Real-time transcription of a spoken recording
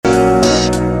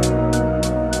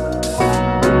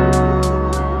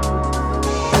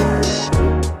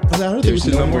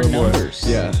should No number more more. numbers.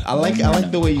 Yeah, I like No more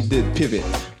the way you numbers. did pivot.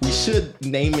 We should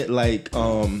name it like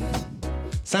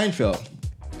Seinfeld.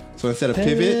 So instead of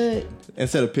pivot,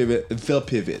 the pivot.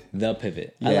 The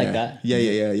pivot. Yeah. I like that.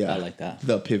 Yeah. I like that.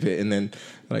 The pivot, and then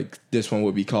like this one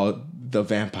would be called the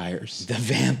vampires. The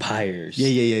vampires.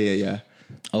 Yeah.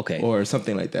 Okay. Or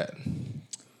something like that.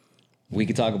 We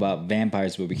could talk about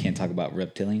vampires, but we can't talk about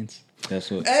reptilians.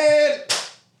 That's what. And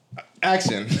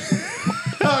action.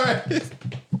 All right.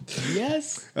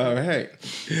 Yes. All right.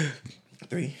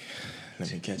 3.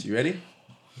 Let me catch you. Ready?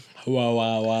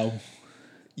 Wow.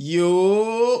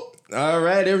 Yo. All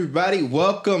right, everybody.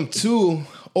 Welcome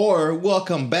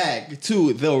back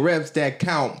to the Reps That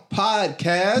Count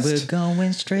podcast. We're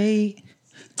going straight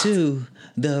to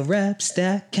the reps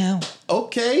that count.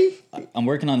 Okay. I'm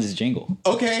working on this jingle.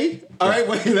 Okay. All right,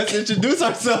 wait. Let's introduce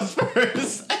ourselves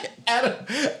first. Adam,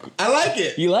 I like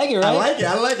it. You like it, right? I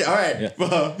like it. All right. Yeah.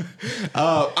 Well,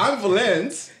 I'm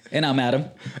Valentz. And I'm Adam.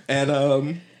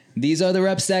 And These are the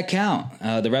reps that count.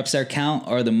 The reps that count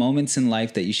are the moments in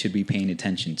life that you should be paying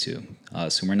attention to.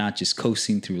 So we're not just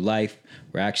coasting through life.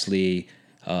 We're actually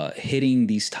hitting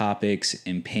these topics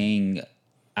and paying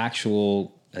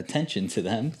actual attention to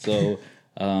them. So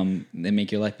they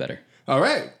make your life better. all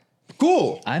right.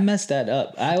 Cool. I messed that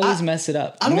up. I always mess it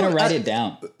up. I'm going to write it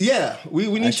down. Yeah, we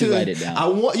need should to write it down. I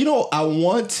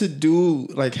want to do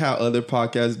like how other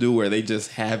podcasts do, where they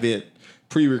just have it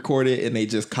pre-recorded and they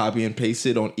just copy and paste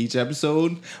it on each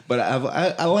episode. But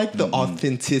I like the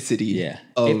authenticity. Yeah.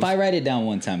 Of If I write it down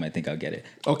one time, I think I'll get it.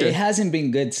 Okay. It hasn't been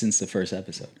good since the first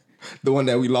episode. the one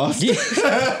that we lost. Yeah.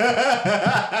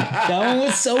 That one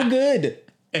was so good.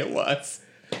 It was.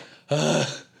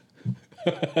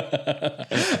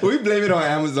 We blame it on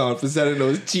Amazon for selling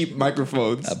those cheap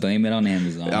microphones. I blame it on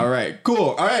Amazon. All right,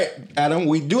 cool. All right, Adam,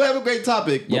 we do have a great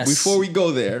topic, but Yes. before we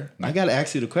go there, I got to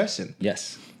ask you the question.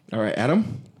 Yes. All right,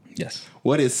 Adam, Yes.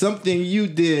 what is something you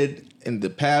did in the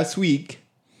past week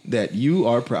that you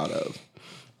are proud of?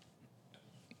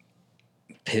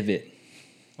 Pivot.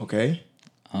 Okay.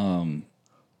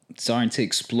 Starting to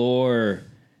explore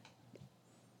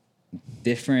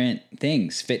different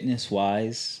things,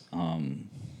 fitness-wise,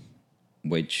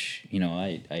 which,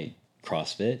 I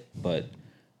CrossFit, but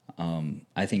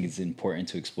I think it's important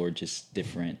to explore just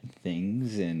different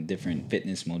things and different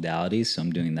fitness modalities. So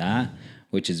I'm doing that,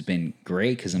 which has been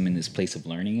great because I'm in this place of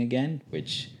learning again,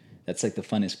 which that's like the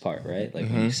funnest part, right? Like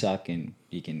when you suck and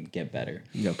you can get better.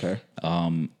 Okay.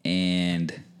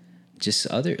 And just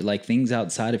other like things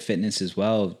outside of fitness as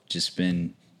well, just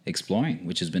been exploring,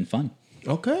 which has been fun.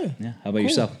 Okay. Yeah. How about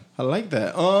yourself? I like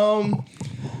that.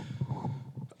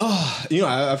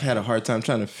 I've had a hard time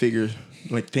trying to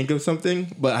think of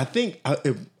something, but I think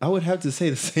I would have to say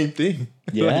the same thing.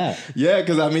 Yeah.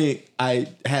 Because I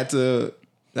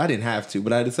didn't have to,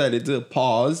 but I decided to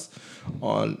pause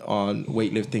on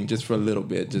weightlifting just for a little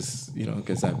bit, just,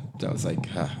 because I was like,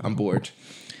 I'm bored.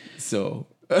 So.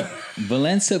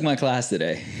 Valentz took my class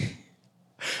today.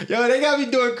 Yo, they got me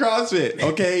doing CrossFit,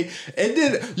 okay? And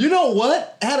then, you know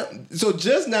what, Adam? So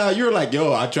just now, you're like,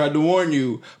 yo, I tried to warn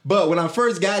you. But when I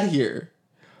first got here,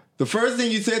 the first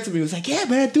thing you said to me was like, yeah,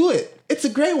 man, do it. It's a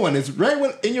great one. It's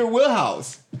right in your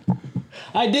wheelhouse.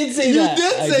 I did say You that.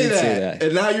 did I say did that.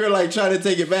 And now you're like trying to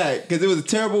take it back because it was a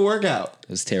terrible workout. It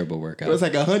was a terrible workout. It was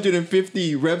like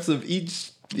 150 reps of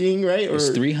each thing, right? It was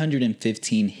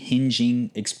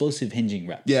 315 explosive hinging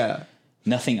reps. Yeah.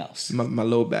 Nothing else. My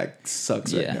low back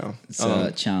sucks right now. It's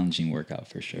a challenging workout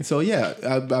for sure. So yeah,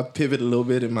 I pivot a little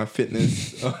bit in my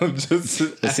fitness. Let's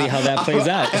see how that plays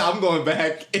out. I'm going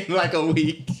back in like a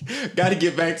week. Got to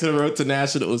get back to the road to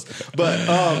nationals.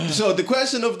 But so the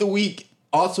question of the week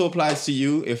also applies to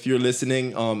you if you're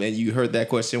listening. And you heard that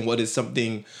question. What is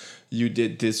something you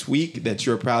did this week that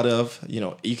you're proud of?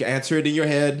 You can answer it in your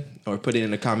head or put it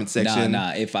in the comment section.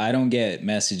 Nah. If I don't get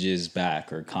messages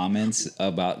back or comments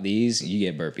about these, you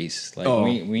get burpees. Like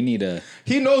we need a.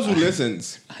 He knows who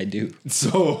listens. I do.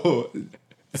 So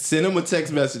send him a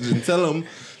text message and tell him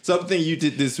something you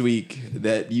did this week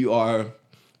that you are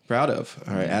proud of.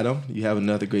 All right, Adam, you have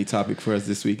another great topic for us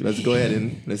this week. Let's go ahead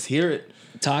and let's hear it.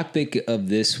 Topic of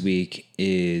this week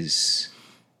is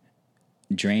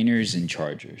drainers and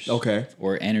chargers. Okay.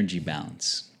 Or energy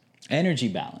balance. Energy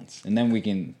balance. And then we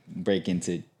can break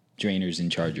into drainers and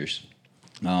chargers.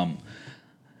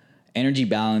 Energy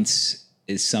balance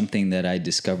is something that I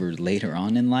discovered later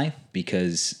on in life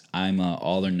because I'm a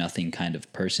all or nothing kind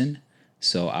of person.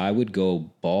 So I would go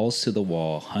balls to the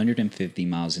wall, 150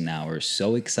 miles an hour,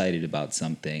 so excited about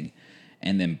something,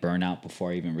 and then burn out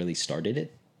before I even really started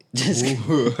it. Just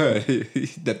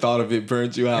The thought of it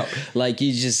burns you out. like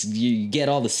you get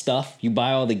all the stuff, you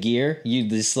buy all the gear, you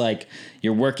just like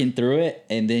you're working through it,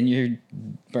 and then you're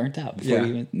burnt out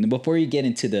before you get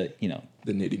into the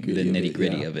The nitty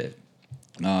gritty of it.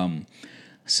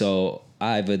 So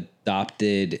I've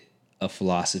adopted a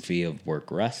philosophy of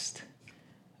work rest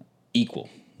equal.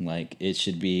 Like it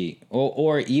should be,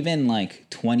 or even like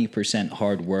 20%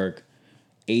 hard work,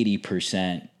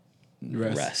 80%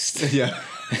 rest. Yeah.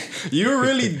 You're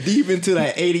really deep into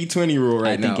that 80-20 rule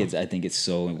right now. I think it's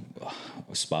so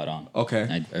spot on.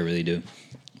 Okay. I really do.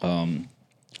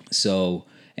 So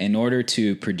in order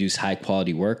to produce high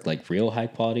quality work, like real high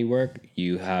quality work,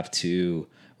 you have to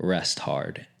rest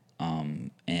hard.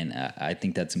 And I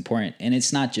think that's important. And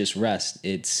it's not just rest,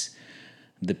 it's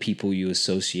the people you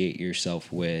associate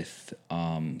yourself with,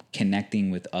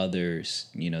 connecting with others.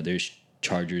 There's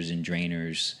chargers and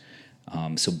drainers.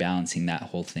 So balancing that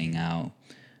whole thing out,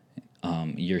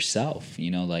 yourself,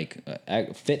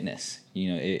 fitness,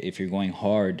 if you're going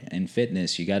hard in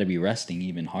fitness, you got to be resting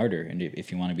even harder. And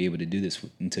if you want to be able to do this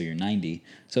until you're 90.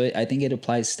 So I think it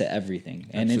applies to everything.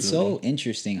 And It's so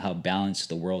interesting how balanced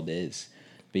the world is,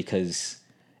 because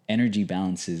energy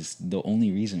balance is the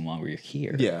only reason why we're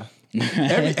here. Yeah.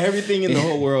 Everything in the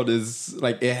whole world is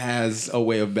like, it has a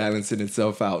way of balancing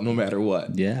itself out no matter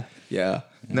what. Yeah. Yeah.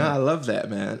 No, I love that,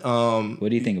 man. What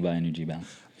do you think about energy balance?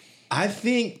 I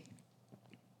think,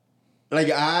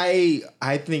 I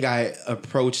think I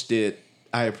approach it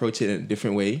in a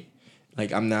different way.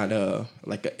 Like, I'm not a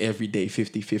everyday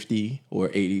 50-50 or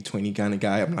 80-20 kind of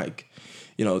guy. I'm like,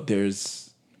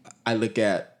 I look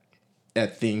at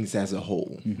things as a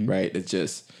whole, right? It's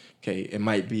just, okay, it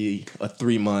might be a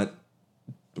 3-month,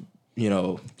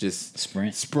 just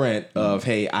sprint of,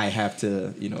 hey, I have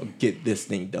to, get this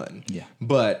thing done. Yeah.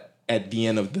 But at the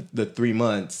end of the 3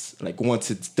 months, like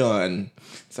once it's done,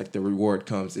 it's like the reward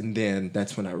comes, and then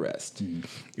that's when I rest.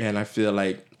 And I feel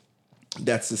like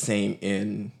that's the same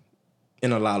in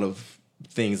a lot of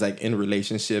things, like in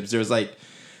relationships. There's like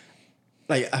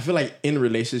I feel like in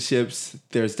relationships,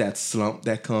 there's that slump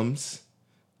that comes,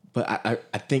 but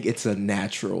I think it's a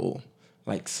natural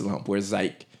like slump where it's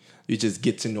like, you just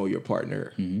get to know your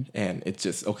partner, and it's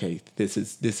just, okay, this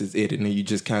is it. And then you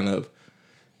just kind of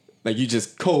like, you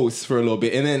just coast for a little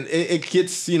bit, and then it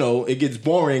gets, it gets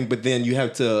boring, but then you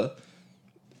have to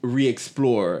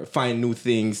re-explore, find new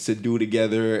things to do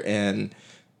together. And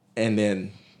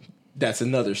then that's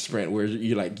another sprint where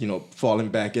you're like, falling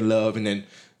back in love, and then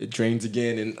it drains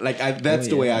again. And like, that's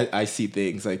the way I see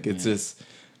things. Like, it's just,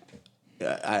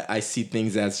 I see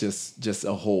things as just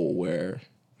a whole where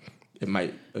it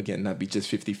might, again, not be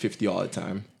just 50-50 all the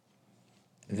time.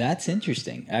 That's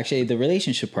interesting. Actually, the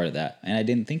relationship part of that, and I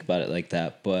didn't think about it like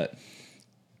that, but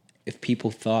if people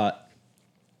thought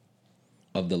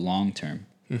of the long term,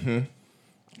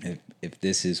 if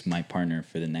this is my partner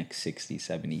for the next 60,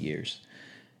 70 years,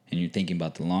 and you're thinking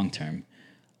about the long term,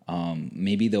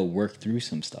 maybe they'll work through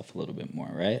some stuff a little bit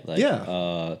more, right?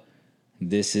 Like,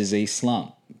 this is a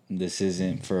slump. This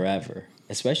isn't forever.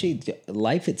 Especially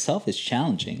life itself is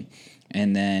challenging.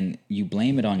 And then you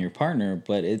blame it on your partner,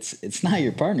 but it's not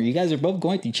your partner. You guys are both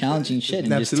going through challenging shit and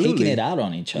just taking it out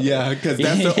on each other. Yeah, because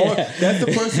that's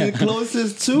the person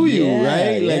closest to you,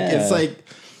 right? Like, it's like,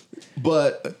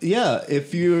 but yeah,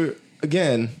 if you're,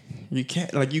 again, you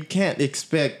can't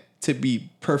expect to be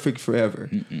perfect forever.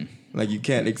 Like, you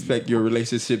can't expect your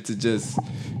relationship to just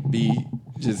be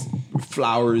just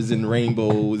flowers and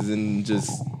rainbows and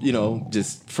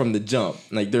just from the jump.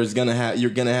 Like, you're gonna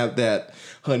have that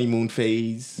honeymoon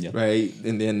phase, right?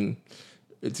 And then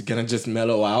it's gonna just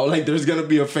mellow out. Like, there's gonna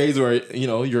be a phase where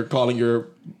you're calling your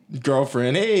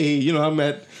girlfriend, hey, I'm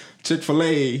at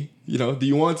Chick-fil-A, do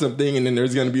you want something? And then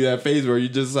there's gonna be that phase where you're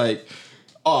just like,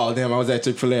 oh damn, I was at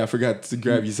Chick-fil-A, I forgot to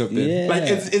grab you something. Like,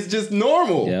 it's just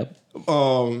normal. Yep.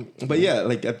 But yeah,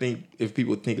 like, I think if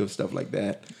people think of stuff like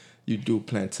that, you do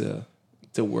plan to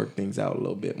work things out a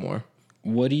little bit more.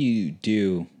 What do you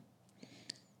do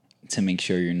to make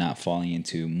sure you're not falling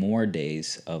into more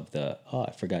days of the, oh,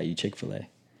 I forgot you Chick-fil-A?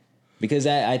 Because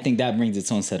I think that brings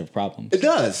its own set of problems. It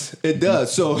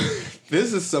does. So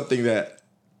this is something that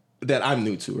I'm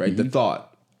new to, right? The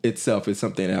thought itself is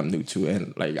something that I'm new to,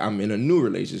 and like, I'm in a new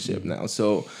relationship now.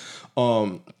 So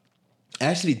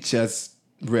actually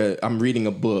I'm reading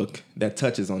a book that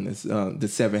touches on this, The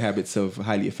 7 Habits of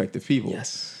Highly Effective People.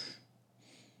 Yes.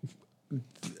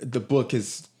 The book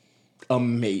is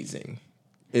amazing.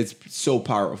 It's so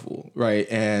powerful, right?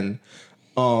 And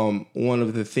one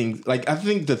of the things, like, I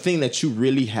think the thing that you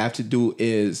really have to do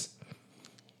is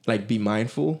like, be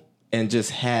mindful and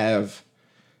just have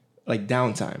like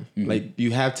downtime. Like,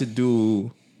 you have to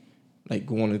do like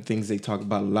one of the things they talk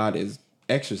about a lot is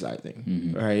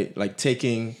exercising, right? Like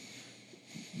taking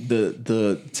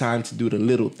the time to do the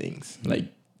little things. Like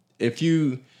if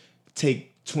you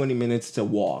take 20 minutes to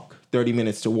walk, 30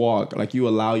 minutes to walk, like you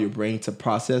allow your brain to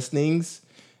process things,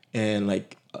 and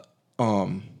like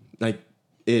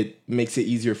it makes it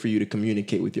easier for you to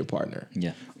communicate with your partner.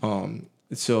 Yeah.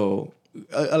 So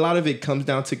a lot of it comes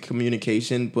down to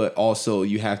communication, but also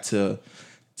you have to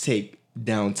take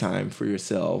downtime for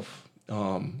yourself,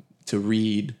 to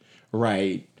read,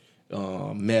 write,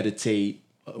 meditate,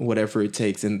 whatever it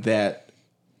takes. And that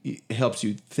helps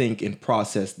you think and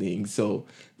process things. So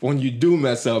when you do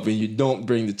mess up and you don't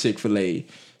bring the Chick-fil-A,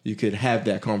 you could have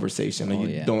that conversation and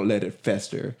you don't let it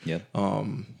fester. Yep.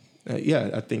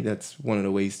 I think that's one of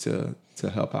the ways to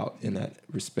help out in that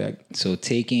respect. So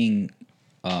taking,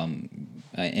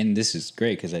 and this is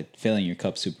great because filling your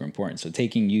cup's super important. So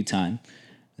taking you time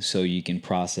so you can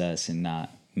process and not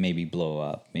maybe blow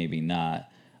up, maybe not,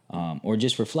 or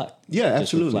just reflect. Yeah,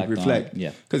 just absolutely. Reflect.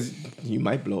 Yeah. Because you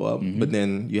might blow up, but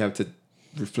then you have to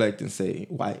reflect and say,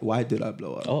 why did I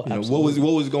blow up? Oh,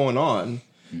 what was going on?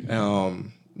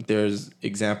 There's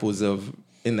examples of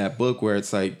in that book where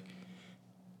it's like,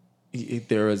 if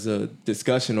there was a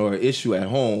discussion or an issue at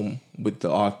home with the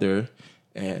author,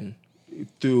 and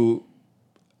through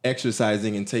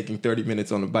exercising and taking 30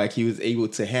 minutes on the bike, he was able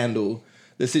to handle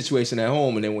the situation at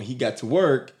home. And then when he got to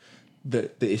work, the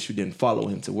issue didn't follow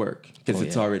him to work because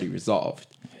it's already resolved.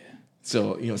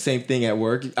 So, same thing at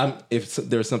work. If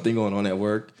there's something going on at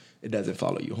work, it doesn't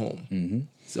follow you home.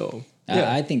 So,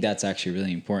 yeah. I think that's actually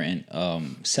really important.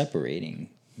 Separating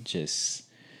just...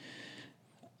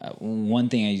 one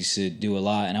thing I used to do a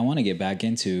lot, and I want to get back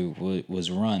into, was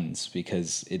runs,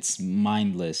 because it's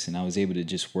mindless, and I was able to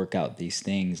just work out these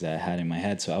things that I had in my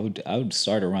head. So I would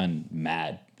start a run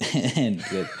mad and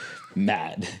get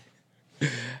mad,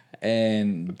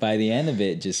 and by the end of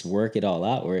it, just work it all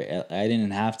out. Where I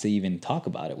didn't have to even talk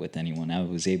about it with anyone. I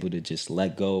was able to just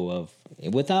let go of,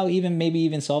 without maybe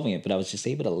even solving it, but I was just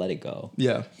able to let it go.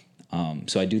 Yeah.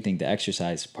 So I do think the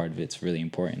exercise part of it's really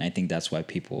important. I think that's why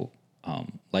people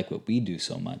like what we do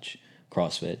so much,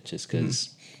 CrossFit, just because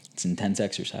it's intense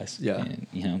exercise. Yeah.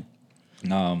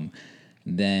 And,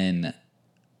 then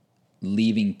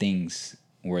leaving things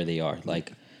where they are.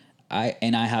 Like I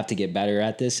have to get better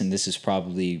at this, and this is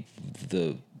probably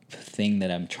the thing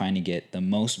that I'm trying to get the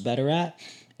most better at,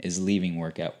 is leaving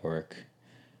work at work,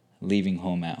 leaving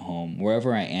home at home.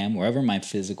 Wherever I am, wherever my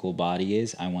physical body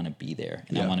is, I want to be there,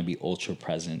 and I want to be ultra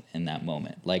present in that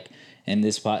moment. Like in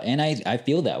this and I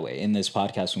feel that way in this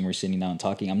podcast when we're sitting down and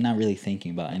talking. I'm not really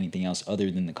thinking about anything else other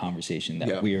than the conversation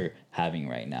that we're having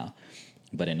right now.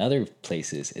 But in other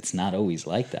places, it's not always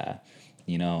like that,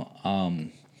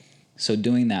 So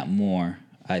doing that more,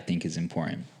 I think, is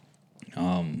important.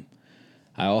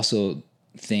 I also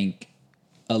think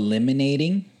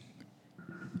eliminating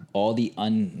all the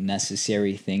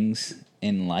unnecessary things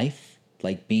in life,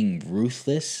 like being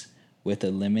ruthless with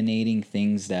eliminating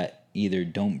things that either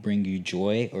don't bring you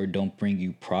joy or don't bring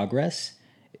you progress,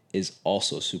 is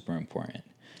also super important.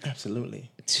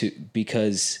 Absolutely.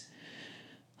 Because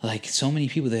like so many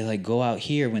people, they like go out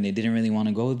here when they didn't really want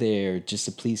to go there just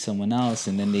to please someone else,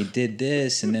 and then they did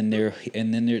this, and then they're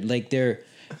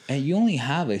and you only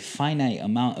have a finite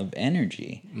amount of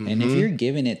energy. And if you're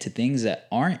giving it to things that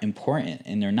aren't important,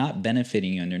 and they're not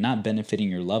benefiting you, and they're not benefiting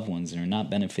your loved ones, and they're not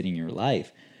benefiting your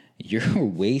life, you're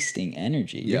wasting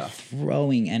energy. You're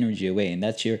throwing energy away. And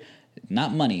that's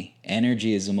not money.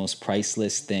 Energy is the most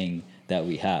priceless thing that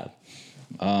we have.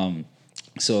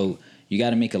 So you got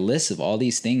to make a list of all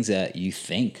these things that you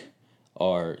think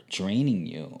are draining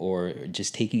you or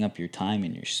just taking up your time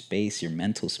and your space, your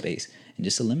mental space, and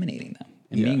just eliminating them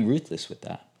and being ruthless with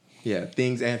that. Yeah,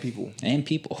 things and people. And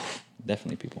people.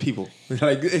 Definitely people. People.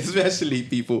 Like, especially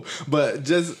people. But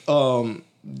just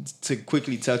to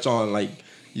quickly touch on, like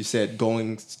you said,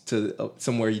 going to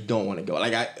somewhere you don't want to go.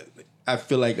 Like, I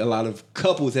feel like a lot of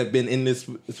couples have been in this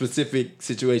specific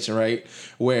situation, right?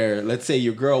 Where, let's say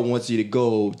your girl wants you to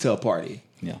go to a party.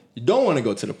 Yeah. You don't want to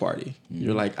go to the party.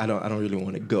 You're like, I don't really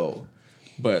want to go.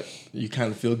 But you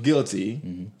kind of feel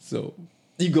guilty. So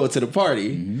you go to the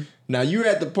party. Now you're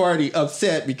at the party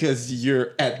upset because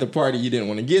you're at the party you didn't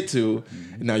want to get to.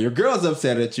 Now your girl's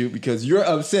upset at you because you're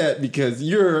upset because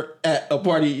you're at a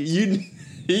party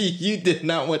you did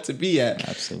not want to be at.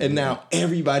 Absolutely. And now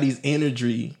everybody's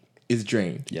energy is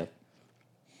drained. Yep.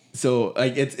 So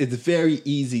like it's very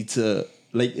easy to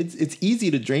it's easy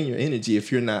to drain your energy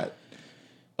if you're not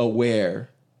aware.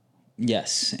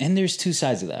 Yes. And there's two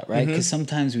sides of that, right? Because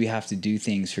sometimes we have to do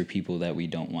things for people that we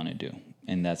don't want to do.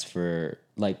 And that's for,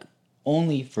 like,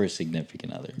 only for a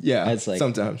significant other. Yeah, That's like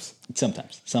sometimes.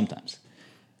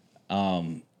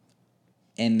 And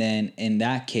then in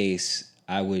that case,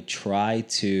 I would try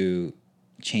to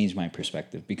change my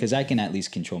perspective because I can at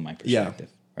least control my perspective,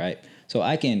 right? So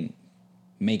I can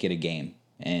make it a game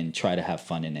and try to have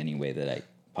fun in any way that I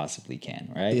possibly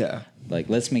can, right? Yeah. Like,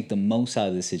 let's make the most out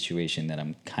of the situation that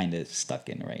I'm kind of stuck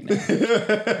in right now.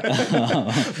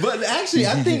 But actually,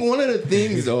 I think one of the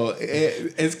things though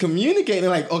is communicating.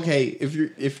 Like, okay,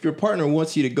 if your partner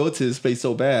wants you to go to this place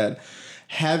so bad,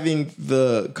 having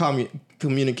the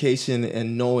communication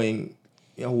and knowing,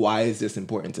 why is this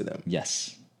important to them?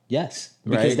 Yes.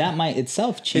 Because that might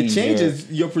itself change. It changes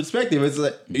your perspective. It's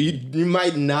like you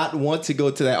might not want to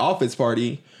go to that office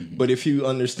party, but if you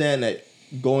understand that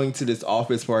going to this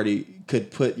office party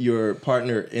could put your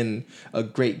partner in a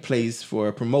great place for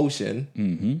a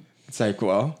promotion, it's like,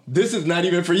 well, this is not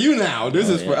even for you now. This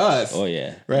is for us. Oh,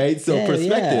 yeah. Right? So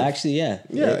perspective. Yeah, actually, yeah.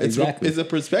 Yeah, exactly. It's a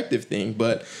perspective thing,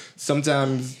 but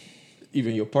sometimes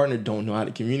even your partner don't know how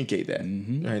to communicate that.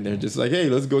 Right? They're just like, hey,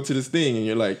 let's go to this thing. And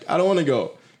you're like, I don't want to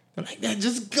go. I'm like, yeah,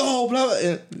 just go, blah, blah.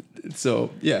 And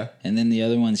so, yeah. And then the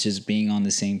other one's just being on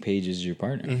the same page as your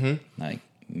partner. Like,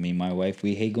 me and my wife,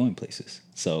 we hate going places.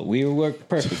 So we work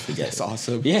perfect together. That's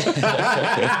awesome. Yeah.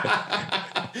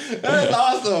 That's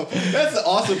awesome. That's an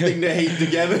awesome thing to hate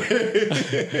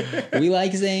together. We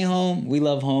like staying home. We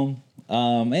love home.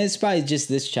 And it's probably just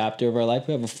this chapter of our life.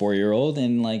 We have a 4-year-old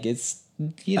and like it's,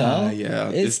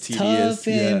 it's tedious. Tough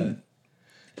and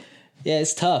yeah,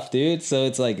 it's tough, dude. So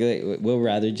it's like we'll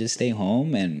rather just stay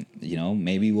home and,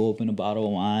 maybe we'll open a bottle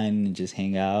of wine and just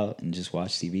hang out and just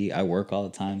watch TV. I work all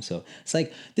the time. So it's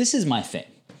like, this is my thing.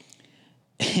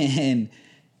 And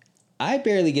I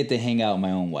barely get to hang out with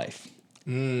my own wife.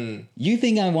 You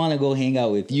think I want to go hang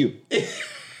out with you?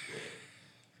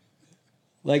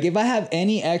 Like, if I have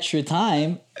any extra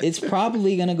time, it's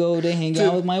probably going to go to hang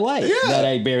out with my wife that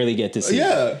I barely get to see.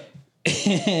 Yeah.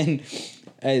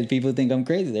 And people think I'm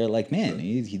crazy. They're like, man,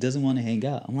 he doesn't want to hang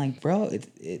out. I'm like, bro,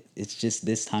 it's just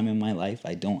this time in my life.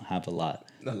 I don't have a lot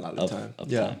of time.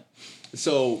 Time.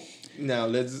 So now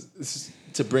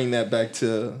to bring that back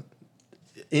to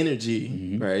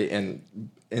energy, right? And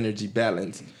energy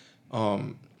balance.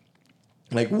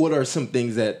 Like, what are some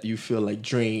things that you feel like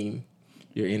drain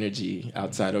your energy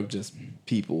outside of just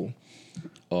people?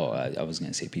 Oh, I was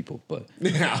going to say people, but...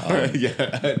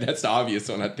 yeah, that's the obvious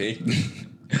one, I think.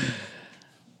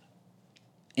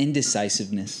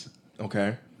 Indecisiveness.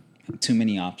 Okay. Too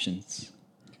many options.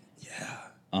 Yeah.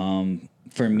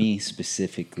 For me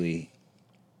specifically,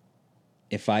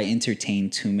 if I entertain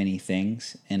too many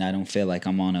things and I don't feel like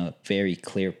I'm on a very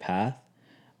clear path,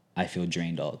 I feel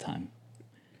drained all the time.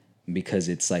 Because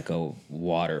it's like a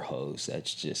water hose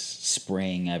that's just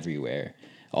spraying everywhere.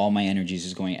 All my energy is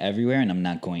just going everywhere and I'm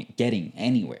not getting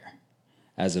anywhere.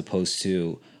 As opposed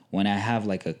to when I have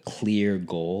like a clear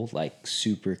goal, like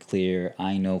super clear,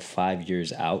 I know 5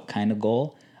 years out kind of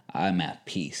goal, I'm at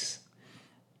peace.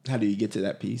 How do you get to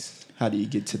that peace? How do you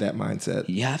get to that mindset?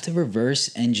 You have to reverse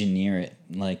engineer it,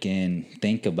 like, and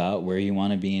think about where you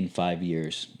want to be in 5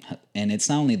 years. And it's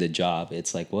not only the job,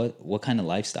 it's like what kind of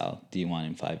lifestyle do you want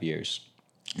in 5 years?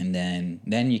 And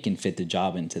then you can fit the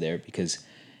job into there, because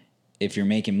if you're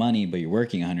making money but you're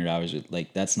working 100 hours,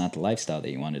 like, that's not the lifestyle that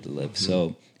you wanted to live.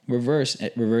 So reverse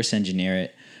engineer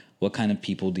it. What kind of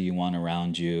people do you want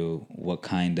around you? What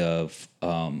kind of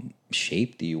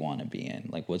shape do you want to be in?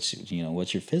 Like, what's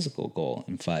your physical goal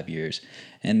in 5 years?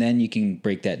 And then you can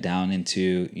break that down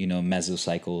into,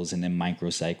 mesocycles and then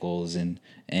microcycles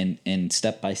and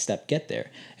step by step get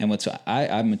there. And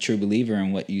I'm a true believer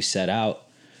in what you set out,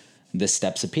 the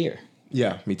steps appear.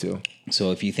 Yeah, me too.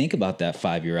 So if you think about that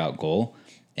 5-year out goal,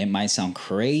 it might sound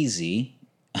crazy,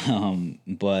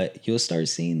 but you'll start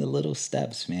seeing the little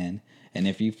steps, man. And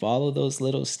if you follow those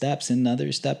little steps,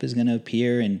 another step is going to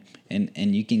appear and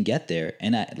you can get there.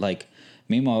 And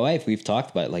me and my wife, we've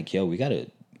talked about like, we got to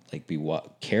like be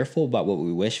careful about what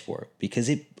we wish for, because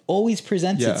it always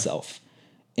presents itself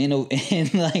in a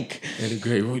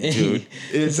great way, dude.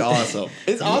 It's awesome.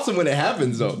 It's awesome when it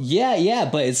happens though. Yeah.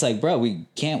 But it's like, bro, we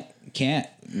can't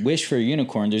wish for a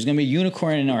unicorn. There's going to be a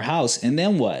unicorn in our house. And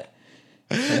then what?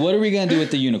 What are we going to do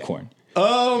with the unicorn?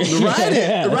 Ride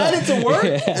it to work.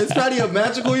 It's probably a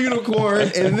magical unicorn,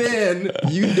 and then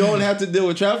you don't have to deal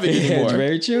with traffic anymore.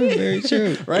 It's very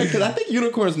true. Right? Because I think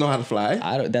unicorns know how to fly.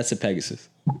 That's a Pegasus.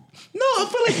 No, I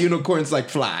feel like unicorns like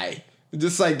fly.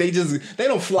 Just like they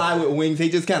don't fly with wings. They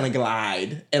just kind of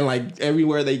glide, and like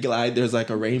everywhere they glide, there's like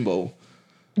a rainbow.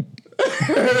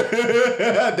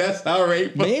 That's how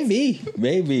rainbow.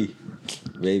 Maybe.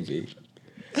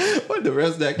 What the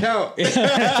rest of that count?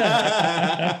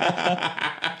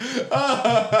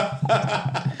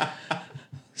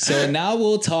 So now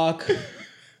we'll talk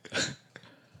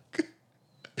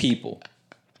people.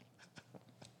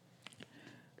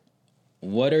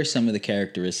 What are some of the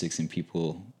characteristics in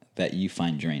people that you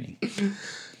find draining?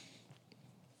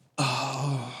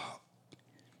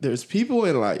 There's people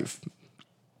in life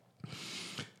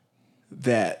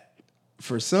that,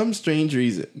 for some strange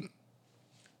reason,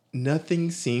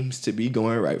 nothing seems to be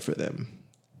going right for them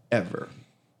ever.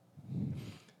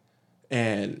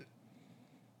 And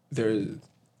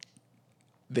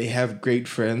they have great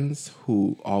friends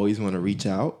who always want to reach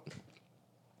out.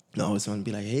 And always want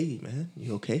to be like, hey, man,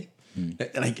 you okay?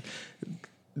 Like,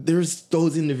 there's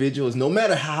those individuals, no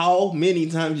matter how many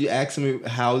times you ask them,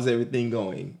 how's everything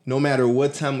going? No matter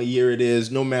what time of year it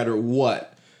is, no matter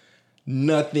what,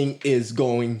 nothing is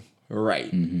going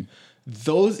right. Mm-hmm.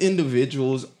 Those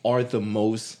individuals are the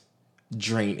most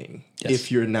draining if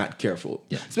you're not careful.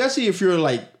 Yeah. Especially if you're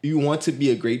like, you want to be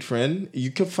a great friend,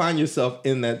 you can find yourself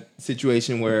in that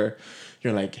situation where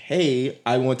you're like, hey,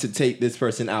 I want to take this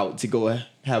person out to go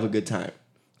have a good time.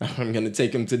 I'm going to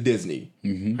take them to Disney,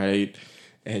 right?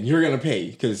 And you're going to pay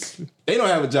because they don't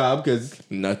have a job because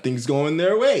nothing's going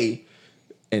their way.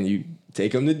 And you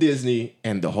take them to Disney,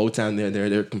 and the whole time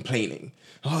they're complaining.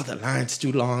 Oh, the line's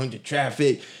too long, the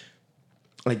traffic.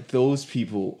 Like, those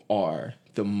people are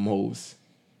the most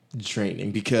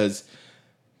draining because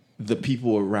the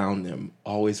people around them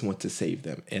always want to save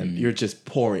them. And you're just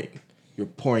pouring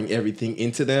everything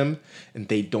into them, and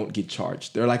they don't get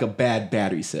charged. They're like a bad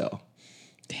battery cell.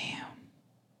 Damn.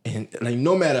 And like,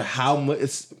 no matter how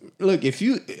much, look,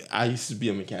 I used to be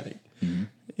a mechanic. Mm-hmm.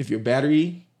 If your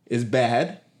battery is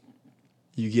bad,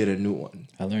 you get a new one.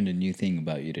 I learned a new thing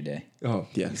about you today. Oh,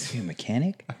 yes. You used to be a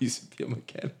mechanic? I used to be a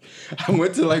mechanic. I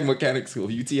went to like mechanic school,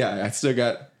 UTI. I still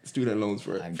got student loans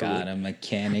for it. I got a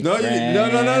mechanic. No, friend. no.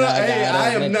 Hey, I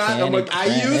am not a mechanic. I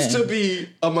used to be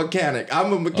a mechanic.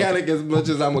 I'm a mechanic as much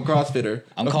as I'm a CrossFitter.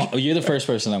 You're the first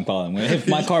person I'm calling. If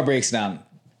my car breaks down,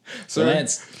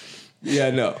 Lance.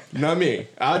 Yeah, no, not me.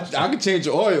 I can change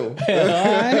the oil.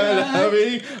 I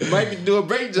mean, might do a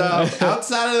brake job.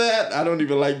 Outside of that, I don't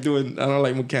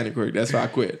like mechanic work. That's why I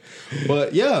quit.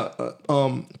 But yeah,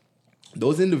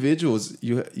 those individuals,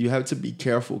 you have to be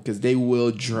careful because they will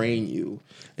drain you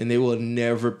and they will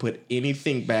never put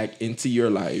anything back into your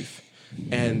life.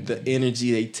 And the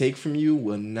energy they take from you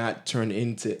will not turn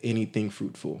into anything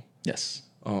fruitful. Yes.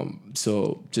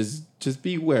 So just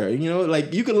beware. You know,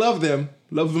 like, you can love them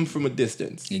from a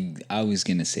distance. I was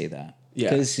gonna say that. Yeah.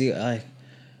 Because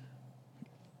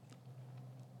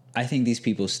I think these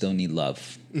people still need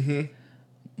love. Mm-hmm.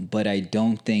 But I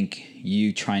don't think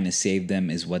you trying to save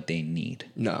them is what they need.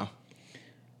 No.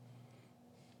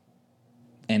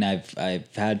 And I've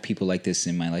had people like this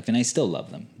in my life, and I still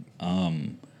love them.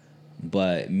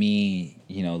 But me,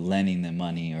 lending them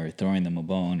money or throwing them a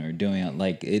bone or doing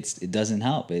it doesn't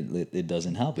help. It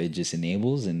doesn't help. It just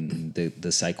enables, and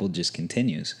the cycle just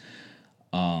continues.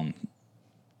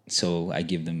 So I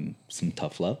give them some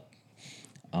tough love,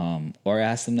 or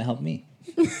ask them to help me.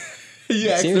 You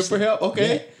ask them for help,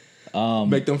 okay? Yeah.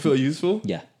 Make them feel useful.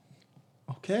 Yeah.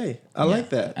 Okay, I like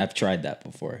that. I've tried that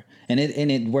before, and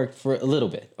it worked for a little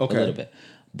bit. Okay. A little bit,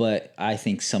 but I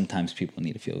think sometimes people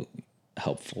need to feel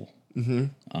helpful.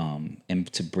 Mm-hmm.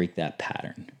 And to break that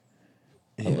pattern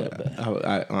a little bit.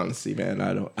 I honestly, man,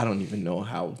 I don't even know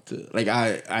how to, like,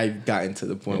 I've gotten to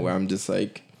the point where I'm just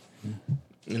like,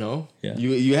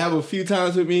 you have a few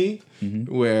times with me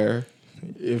where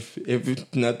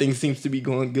if nothing seems to be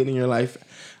going good in your life,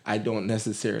 I don't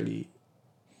necessarily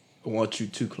want you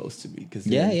too close to me because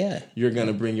you're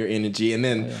gonna bring your energy, and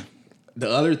then the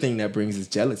other thing that brings is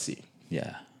jealousy.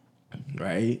 Yeah.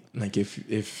 Right? Like,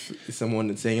 if someone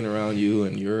is hanging around you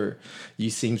and you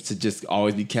seems to just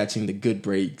always be catching the good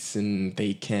breaks, and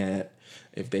they can't,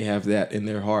 if they have that in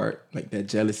their heart, like, that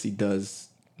jealousy does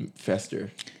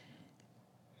fester.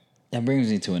 That brings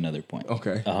me to another point.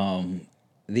 Okay.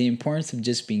 The importance of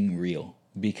just being real,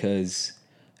 because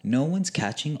no one's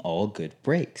catching all good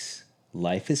breaks.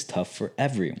 Life is tough for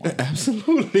everyone.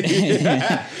 Absolutely.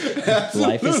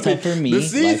 Life is tough for me.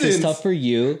 Life is tough for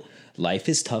you. Life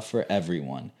is tough for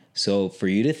everyone. So for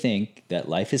you to think that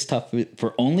life is tough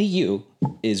for only you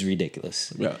is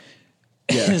ridiculous. Yeah.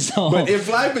 Yeah. But if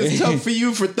life is tough for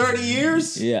you for 30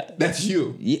 years, that's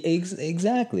you. Yeah,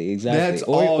 exactly. That's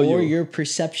or your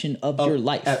perception of your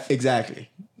life. Exactly.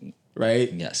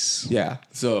 Right? Yes. Yeah.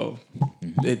 So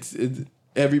it's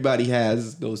everybody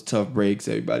has those tough breaks.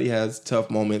 Everybody has tough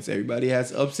moments. Everybody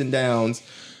has ups and downs.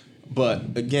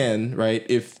 But again, right,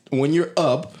 when you're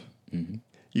up,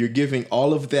 You're giving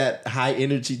all of that high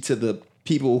energy to the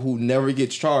people who never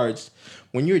get charged.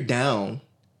 When you're down,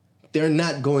 they're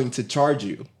not going to charge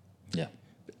you. Yeah.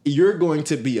 You're going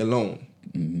to be alone.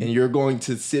 And you're going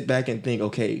to sit back and think,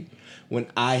 okay, when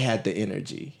I had the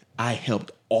energy, I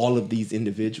helped all of these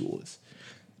individuals.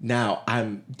 Now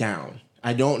I'm down.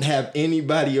 I don't have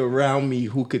anybody around me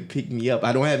who could pick me up.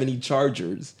 I don't have any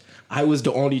chargers. I was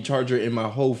the only charger in my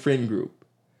whole friend group.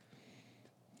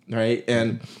 Right?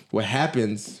 And what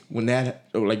happens when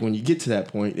when you get to that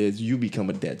point is you become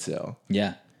a dead cell.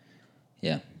 Yeah.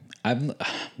 Yeah. I've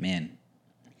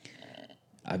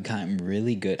gotten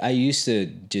really good. I used to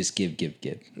just give.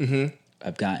 Mm-hmm.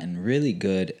 I've gotten really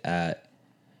good at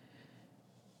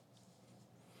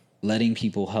letting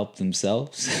people help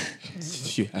themselves.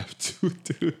 You have to,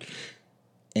 dude.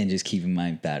 And just keeping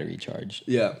my battery charged.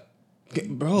 Yeah.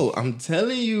 Bro, I'm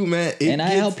telling you, man.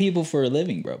 I help people for a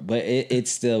living, bro. But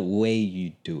it's the way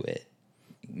you do it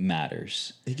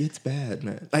matters. It gets bad,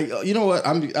 man. Like, you know what?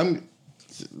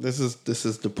 This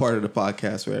is the part of the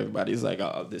podcast where everybody's like,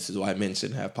 oh, this is why men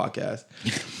shouldn't have podcasts.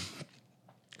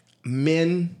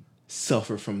 Men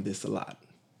suffer from this a lot.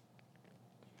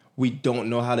 We don't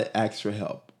know how to ask for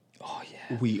help. Oh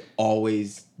yeah. We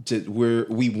always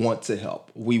we want to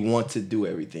help. We want to do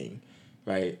everything,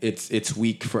 right? It's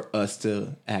weak for us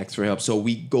to ask for help. So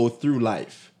we go through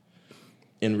life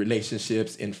in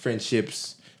relationships, in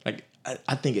friendships. Like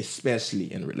I think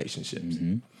especially in relationships.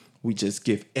 Mm-hmm. We just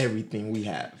give everything we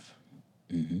have,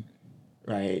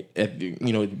 right? At the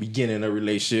beginning of a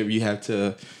relationship,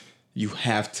 you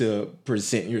have to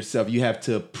present yourself. You have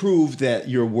to prove that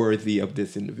you're worthy of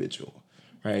this individual,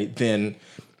 right? Then,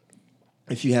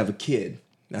 if you have a kid,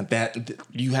 now that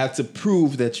you have to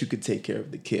prove that you could take care of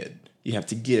the kid. You have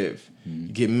to give. You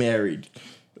get married.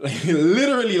 Like,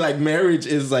 literally, like marriage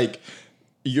is like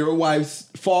your wife's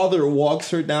father walks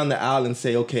her down the aisle and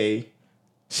say, "Okay,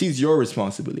 she's your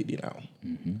responsibility now.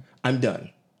 Mm-hmm. I'm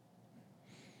done."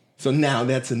 So now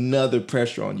that's another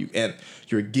pressure on you. And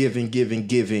you're giving.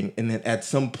 And then at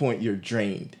some point you're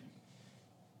drained.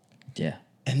 Yeah.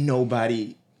 And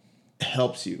nobody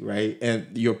helps you, right?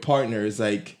 And your partner is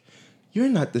like, you're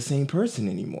not the same person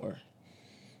anymore.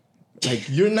 Like,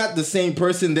 you're not the same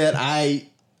person that I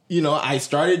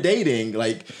started dating.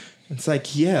 Like, it's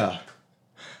like, yeah,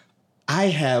 I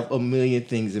have a million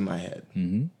things in my head.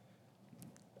 Mm-hmm.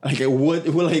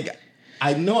 Like,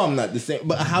 I know I'm not the same,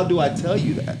 but how do I tell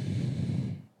you that?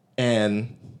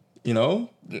 And,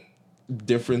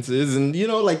 differences and,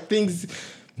 like things,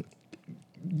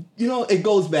 it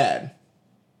goes bad.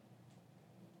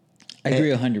 I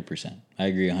agree 100%. I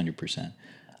agree 100%.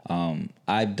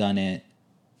 I've done it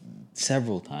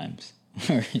several times.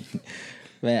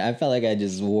 Man, I felt like I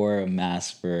just wore a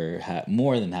mask for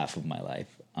more than half of my life.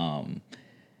 I'm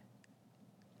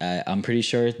pretty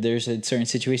sure there's certain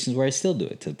situations where I still do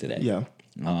it till today. Yeah.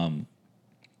 And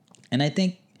I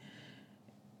think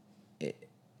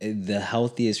the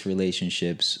healthiest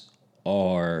relationships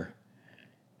are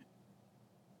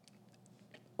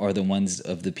the ones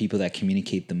of the people that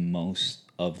communicate the most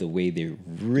of the way they're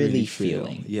really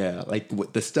feeling. Yeah, like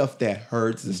the stuff that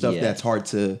hurts, the stuff that's hard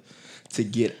to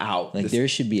get out. Like there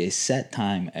should be a set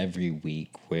time every week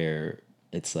where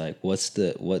it's like,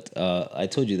 I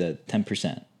told you that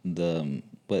 10%,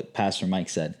 what Pastor Mike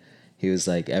said. He was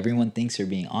like, everyone thinks they're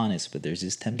being honest, but there's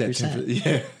this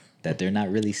 10% that they're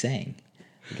not really saying.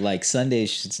 Like Sunday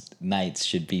nights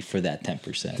should be for that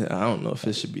 10%. I don't know if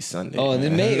it should be Sunday. Oh,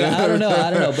 then maybe I don't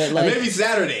know, but like maybe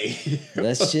Saturday.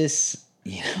 Let's just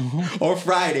or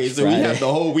Friday, so we have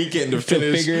the whole weekend to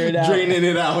finish figure it out. Draining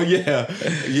it out.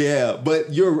 Yeah.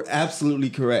 But you're absolutely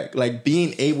correct. Like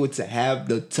being able to have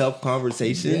the tough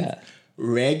conversations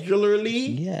regularly.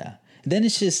 Yeah. Then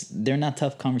it's just they're not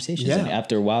tough conversations. Yeah. And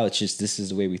after a while, it's just this is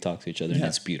the way we talk to each other, and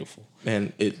it's beautiful.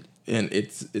 And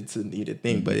it's a needed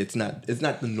thing, but it's not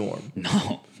the norm.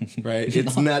 No. Right?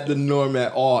 It's not the norm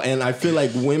at all. And I feel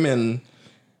like women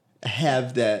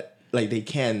have that, like they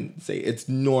can say it's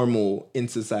normal in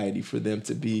society for them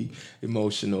to be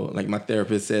emotional. Like my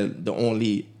therapist said, the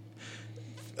only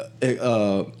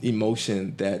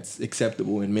emotion that's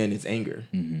acceptable in men is anger.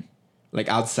 Mm-hmm. Like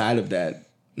outside of that,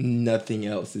 nothing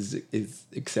else is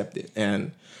accepted.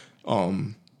 And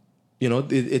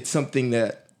it's something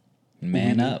that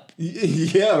man up.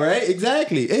 Yeah, right?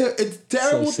 Exactly. It's a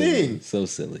terrible thing. So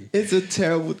silly. It's a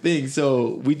terrible thing.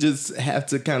 So we just have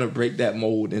to kind of break that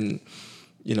mold. And,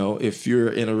 if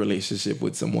you're in a relationship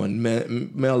with someone,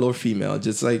 male or female,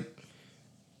 just like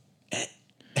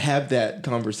have that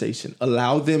conversation.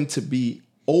 Allow them to be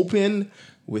open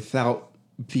without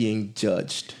being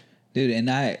judged. Dude, and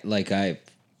I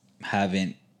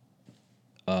haven't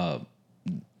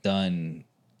done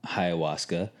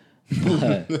ayahuasca,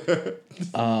 but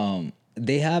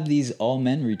they have these all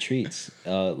men retreats,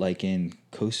 like in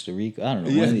Costa Rica. I don't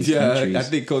know. One of these countries. I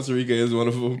think Costa Rica is one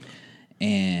of them.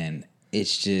 And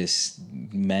it's just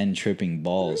men tripping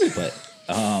balls, but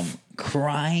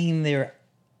crying their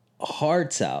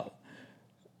hearts out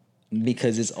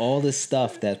because it's all the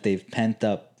stuff that they've pent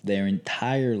up their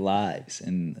entire lives,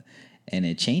 and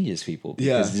it changes people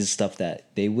because this is stuff that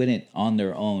they wouldn't on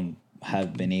their own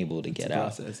have been able to get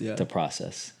out to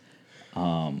process.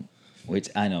 Which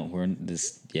I know we're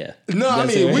this, yeah. No, I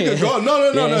mean we could go.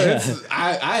 No. It's,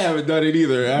 I haven't done it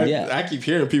either. I keep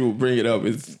hearing people bring it up.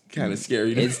 It's kind of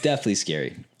scary. It's definitely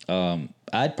scary.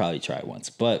 I'd probably try it once,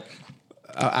 but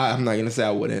I'm not gonna say I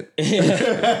wouldn't.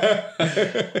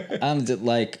 I'm just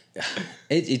like,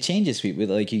 it changes people.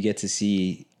 Like you get to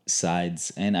see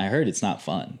sides, and I heard it's not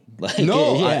fun. Like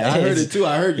I heard it too.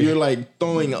 I heard you're like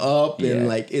throwing up and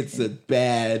like it's a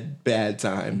bad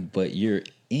time. But you're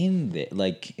in there,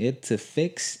 like to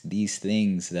fix these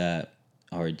things that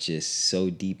are just so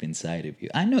deep inside of you.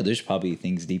 I know there's probably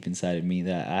things deep inside of me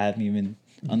that I haven't even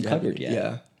uncovered yet.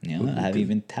 Yeah, you know, I haven't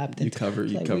even tapped into. You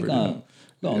covered. We're gonna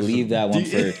leave that one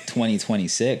for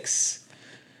 2026.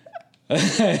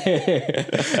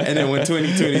 And then when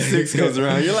 2026 comes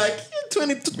around, you're like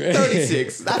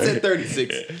 36. I said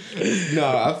 36. No,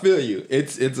 I feel you.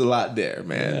 It's a lot there,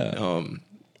 man. Yeah.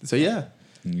 So yeah.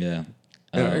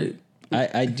 All right.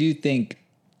 I do think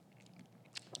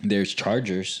there's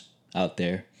chargers out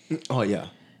there. Oh yeah.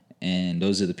 And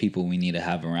those are the people we need to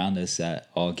have around us at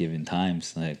all given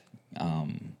times. Like,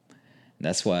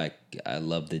 that's why I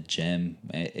love the gym.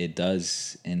 It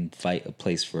does invite a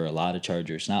place for a lot of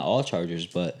chargers. Not all chargers,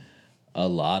 but a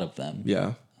lot of them.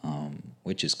 Yeah.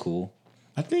 Which is cool.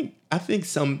 I think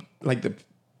some like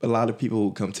a lot of people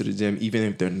who come to the gym, even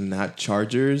if they're not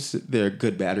chargers, they're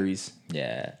good batteries.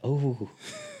 Yeah. Oh.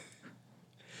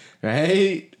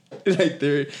 Right? Like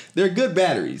they're good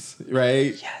batteries,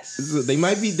 right? Yes. So they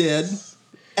might be dead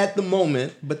at the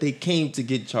moment, but they came to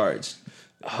get charged.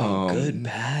 Oh, good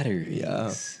batteries.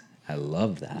 Yeah. I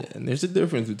love that. Yeah, and there's a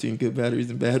difference between good batteries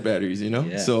and bad batteries, you know?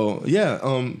 Yeah. So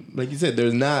like you said,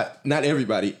 there's not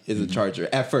everybody is a charger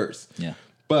at first. Yeah.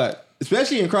 But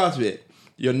especially in CrossFit,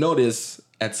 you'll notice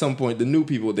at some point the new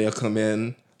people, they'll come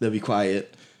in, they'll be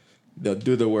quiet, they'll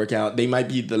do their workout. They might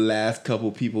be the last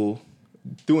couple people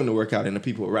doing the workout, and the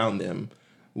people around them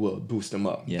will boost them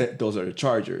up. Yeah. Those are the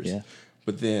chargers. Yeah.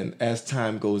 But then as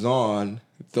time goes on,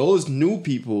 those new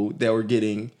people that were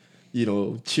getting,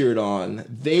 cheered on,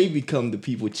 they become the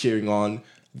people cheering on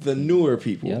the newer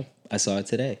people. Yep. I saw it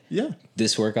today. Yeah.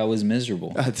 This workout was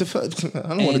miserable. I don't want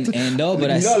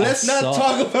to. Let's not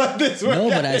talk about this workout. No,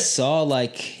 but I saw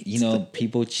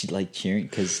people cheering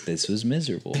because this was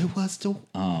miserable. It was so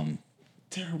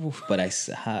terrible. But I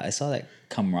saw that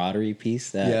camaraderie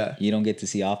piece that you don't get to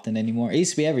see often anymore. It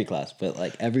used to be every class, but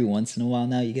like every once in a while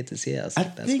now you get to see it. I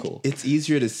think cool. It's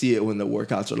easier to see it when the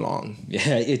workouts are long.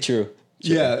 Yeah, it's true.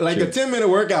 Yeah, like a 10-minute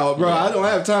workout, bro. Yeah. I don't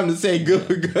have time to say,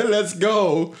 good, let's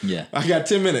go. Yeah. I got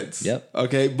 10 minutes. Yep.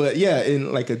 Okay, but yeah,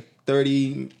 in like a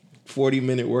 30,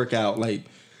 40-minute workout, like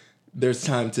there's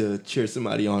time to cheer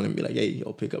somebody on and be like, hey,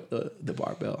 yo, pick up the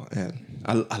barbell. And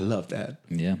I love that.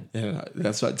 Yeah. Yeah,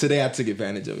 that's why today I took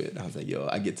advantage of it. I was like, yo,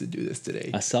 I get to do this today.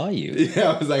 I saw you.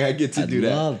 Yeah, I was like, I get to do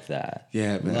that. I love that.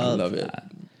 Yeah, man, I love it.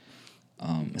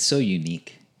 It's so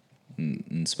unique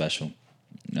and special.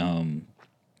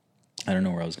 I don't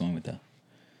know where I was going with that.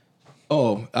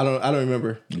 Oh, I don't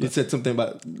remember. Okay. You said something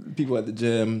about people at the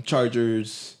gym,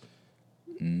 chargers.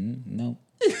 No.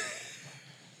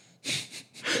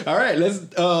 All right,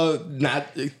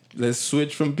 let's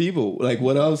switch from people. Like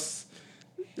what else?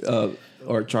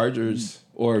 Or chargers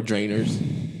or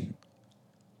drainers.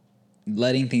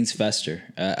 Letting things fester.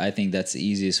 I think that's the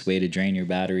easiest way to drain your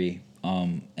battery.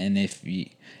 And if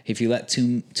you let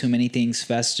too many things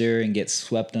fester and get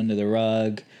swept under the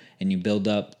rug, and you build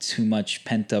up too much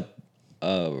pent up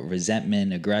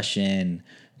resentment, aggression,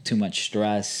 too much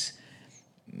stress,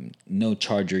 no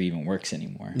charger even works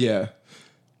anymore. Yeah.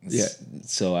 Yeah.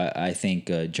 So I think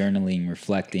journaling,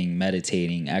 reflecting,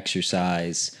 meditating,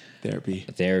 exercise,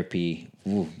 therapy.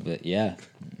 Ooh, but yeah,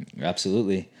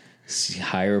 absolutely.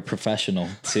 Hire a professional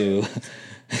to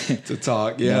to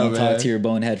talk. Yeah, man. Talk to your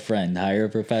bonehead friend. Hire a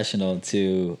professional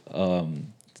to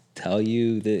tell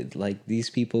you that like these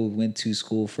people went to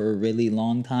school for a really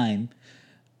long time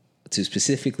to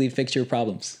specifically fix your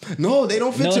problems. No, they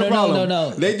don't fix your problem.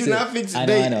 No. They do not fix. I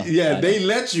know. They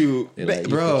let you. They let you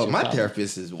bro, fix my problem.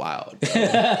 therapist is wild.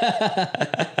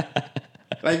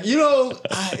 Like Like,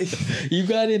 You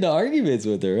got into arguments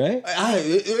with her, right?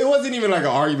 It wasn't even like an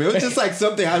argument. It was just like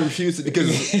something I refused to, because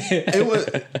it was.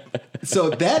 So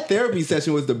that therapy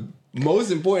session was the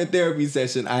most important therapy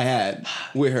session I had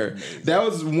with her. That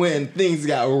was when things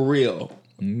got real.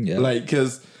 Yeah. Like,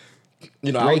 because,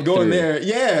 I would go in there.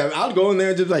 Yeah, I would go in there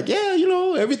and just like,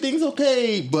 everything's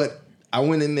okay. But I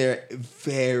went in there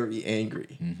very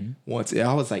angry. Once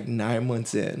I was like 9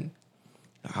 months in,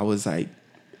 I was like,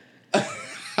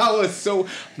 I was so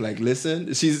like, listen,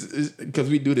 because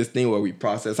we do this thing where we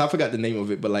process. I forgot the name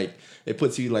of it, but like it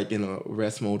puts you like in a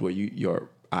rest mode where your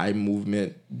eye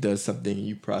movement does something,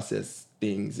 you process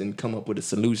things and come up with a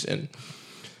solution.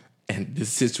 And this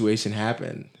situation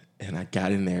happened, and I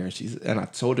got in there, and I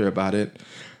told her about it.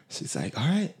 She's like, all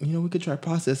right, we could try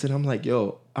processing. I'm like,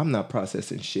 yo, I'm not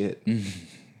processing shit.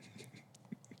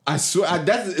 I swear,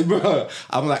 bro.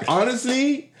 I'm like,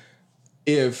 honestly,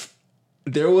 if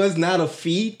there was not a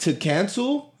fee to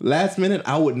cancel last minute,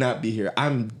 I would not be here.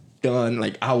 I'm done.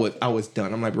 Like, I was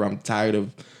done. I'm like, bro, I'm tired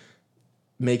of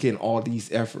making all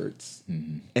these efforts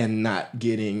and not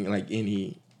getting like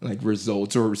any like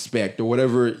results or respect or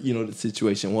whatever, the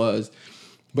situation was.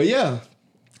 But yeah,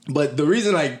 but the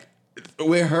reason like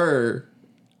with her,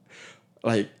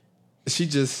 like she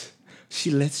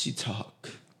lets you talk.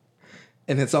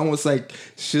 And it's almost like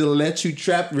she'll let you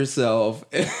trap yourself.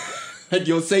 Like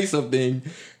you'll say something,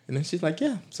 and then she's like,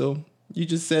 yeah, so you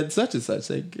just said such and such.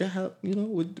 Like, yeah,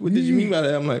 what did you mean by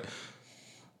that? I'm like,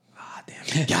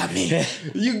 damn, you got me.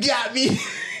 You got me.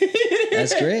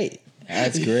 That's great.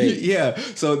 That's great. Yeah.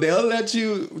 So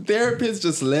therapists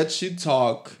just let you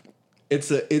talk. And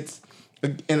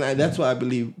that's why I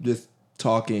believe just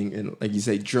talking and, like you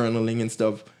say, journaling and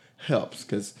stuff helps,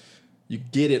 because you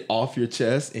get it off your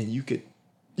chest and you could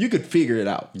figure it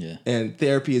out. Yeah. And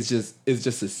therapy is just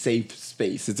a safe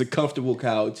space. It's a comfortable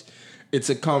couch. It's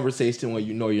a conversation where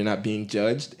you're not being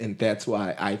judged, and that's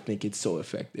why I think it's so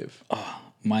effective. Oh,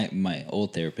 my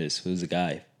old therapist was a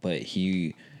guy, but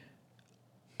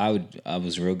I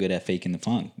was real good at faking the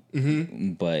funk,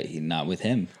 but not with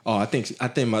him. Oh, I think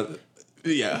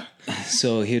yeah.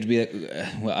 So he would be like,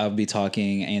 I would be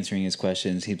talking, answering his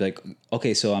questions. He'd be like,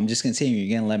 okay, so I'm just going to say, you're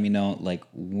going to let me know like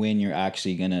when you're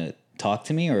actually going to talk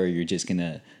to me, or you're just going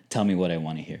to tell me what I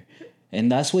want to hear.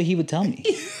 And that's what he would tell me.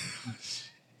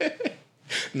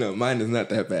 No, mine is not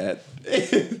that bad.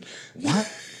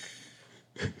 What?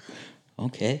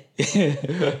 Okay.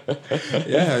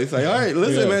 Yeah, it's like, all right,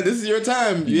 listen, man, this is your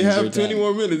time. You have 20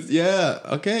 more minutes. Yeah,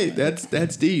 okay,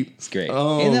 that's deep. It's great.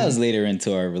 And that was later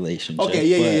into our relationship. Okay,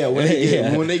 yeah.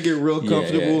 When they get real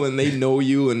comfortable and they know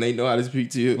you and they know how to speak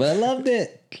to you. But I loved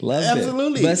it.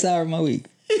 Absolutely. Best hour of my week.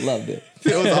 Loved it.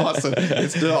 It was awesome.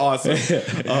 It's still awesome.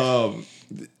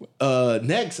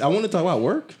 Next, I want to talk about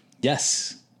work.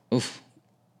 Yes. Oof.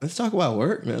 Let's talk about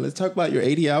work, man. Let's talk about your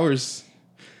 80 hours.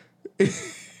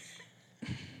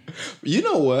 You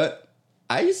know what?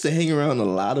 I used to hang around a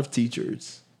lot of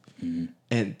teachers.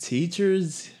 And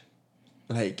teachers,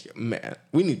 like, man,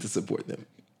 we need to support them.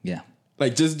 Yeah.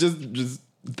 Like, just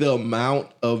the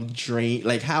amount of drain,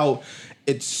 like how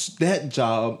that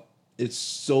job is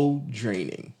so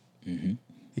draining.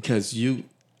 Because you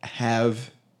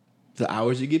have the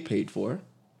hours you get paid for,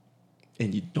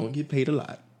 and you don't get paid a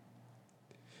lot.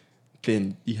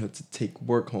 Then you have to take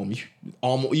work home.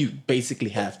 You basically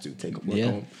have to take work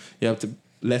home. You have to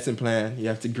lesson plan. You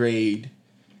have to grade,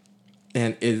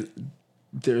 and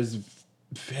there's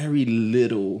very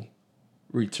little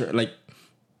return. Like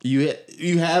you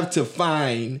have to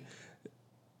find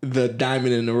the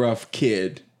diamond in the rough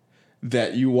kid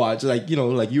that you watch. Like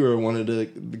like you were one of the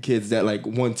kids that like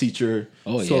one teacher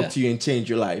spoke to you and changed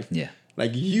your life. Yeah,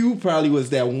 like you probably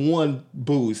was that one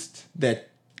boost that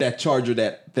charger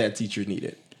that teacher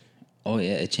needed. Oh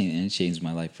yeah, it changed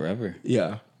my life forever.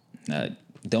 Yeah,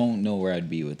 don't know where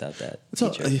I'd be without that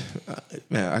teacher.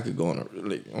 Man, I could go on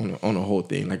a whole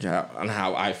thing like on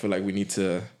how I feel like we need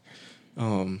to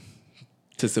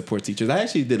support teachers. I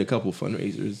actually did a couple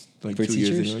fundraisers like for 2 teachers?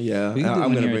 years ago. Yeah,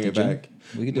 I'm gonna bring it back.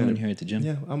 We could do one here at the gym.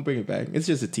 Yeah, I'm bringing it back. It's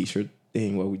just a t-shirt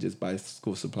thing where we just buy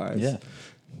school supplies. Yeah,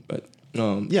 but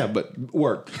but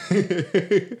work,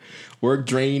 work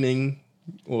draining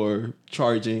or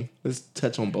charging. Let's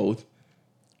touch on both.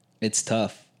 It's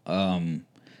tough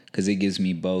because it gives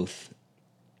me both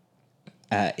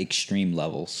at extreme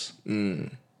levels.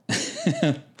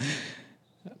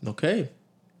 Okay.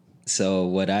 So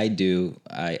what I do,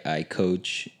 I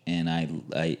coach, and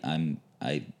I'm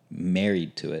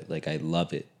married to it. Like I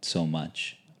love it so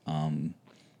much.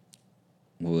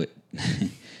 But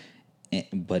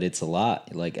it's a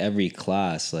lot. Like every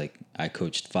class, like I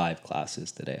coached 5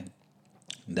 classes today.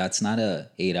 that's not a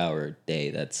 8-hour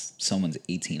day. That's someone's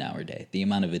 18-hour day. The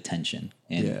amount of attention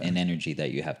and energy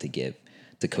that you have to give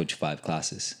to coach 5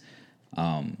 classes.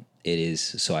 It is,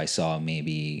 so I saw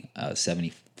maybe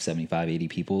 70, 75, 80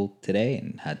 people today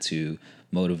and had to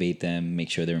motivate them, make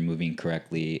sure they were moving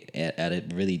correctly at a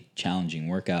really challenging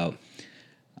workout.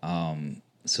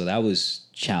 So that was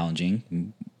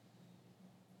challenging.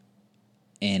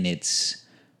 And it's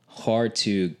hard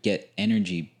to get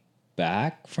energy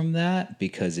back from that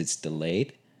because it's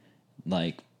delayed.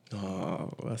 Like,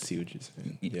 oh, I see what you're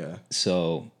saying. Yeah.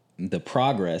 So the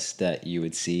progress that you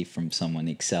would see from someone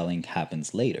excelling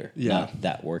happens later, not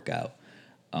that workout.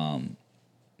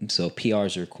 So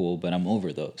PRs are cool, but I'm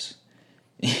over those.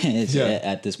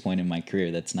 At this point in my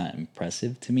career, that's not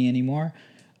impressive to me anymore.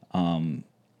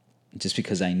 Just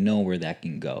because I know where that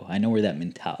can go. I know where that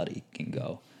mentality can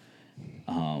go.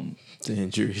 The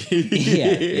injury.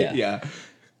 Yeah.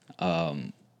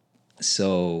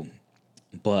 So,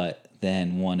 but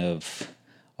then one of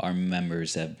our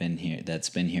members that's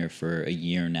been here for a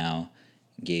year now,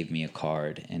 gave me a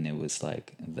card, and it was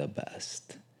like the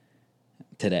best.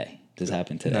 Today. This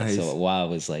happened today. Nice. So while I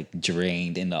was like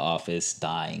drained in the office,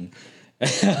 dying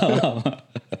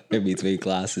in between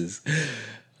classes,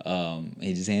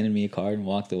 he just handed me a card and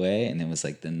walked away, and it was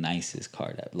like the nicest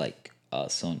card.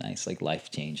 So nice, like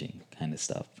life-changing kind of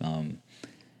stuff. And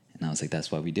I was like,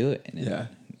 that's why we do it. And it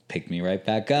picked me right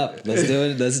back up. Let's do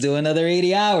it. Let's do another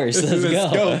 80 hours. Let's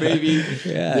go, baby.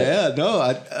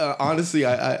 No, honestly,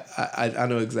 I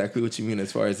know exactly what you mean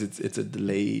as far as it's a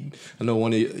delayed. I know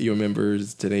one of your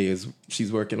members today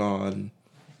she's working on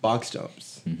box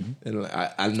jumps. Mm-hmm. And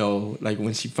I know, like,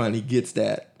 when she finally gets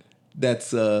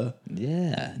that's going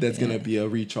to be a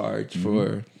recharge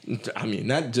for, I mean,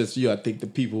 not just you. I think the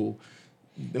people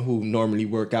who normally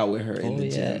work out with her in the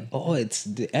gym. Oh,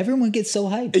 everyone gets so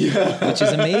hyped, which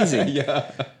is amazing.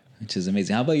 Which is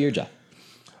amazing. How about your job?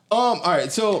 All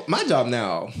right. So my job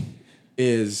now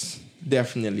is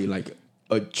definitely like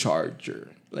a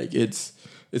charger. Like it's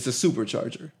a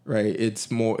supercharger, right? It's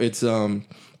one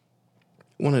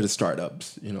of the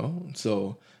startups,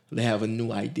 so they have a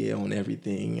new idea on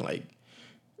everything. Like,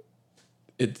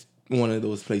 it's one of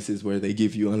those places where they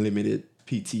give you unlimited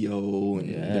PTO, and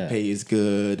the pay is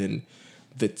good, and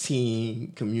the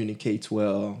team communicates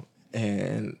well,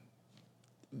 and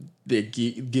they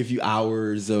give you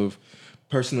hours of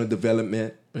personal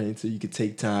development, right? So you could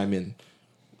take time and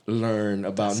learn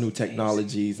about new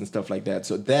technologies and stuff like that.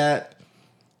 So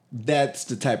that's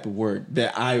the type of work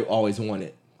that I always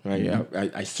wanted, right?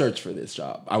 Mm-hmm. I searched for this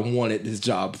job. I wanted this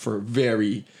job for a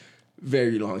very,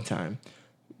 very long time.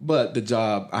 But the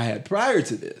job I had prior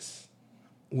to this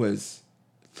was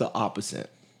the opposite.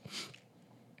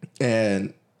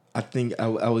 And I think I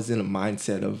was in a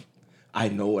mindset of, I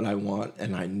know what I want,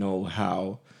 and I know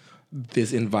how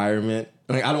this environment,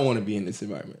 like, I don't want to be in this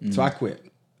environment. Mm-hmm. So I quit.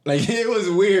 Like, it was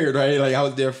weird, right? Like, I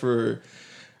was there for,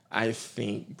 I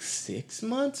think, 6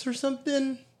 months or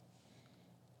something.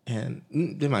 And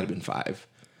there might have been 5.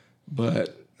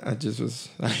 But I just was,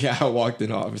 like, I walked in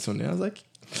the office one day. I was like,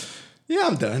 yeah,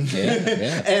 I'm done.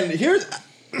 Yeah. And here's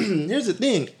the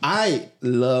thing. I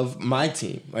love my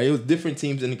team. Right? It was different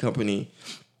teams in the company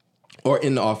or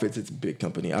in the office. It's a big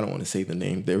company. I don't want to say the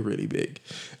name. They're really big.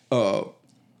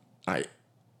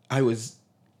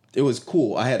 It was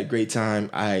cool. I had a great time.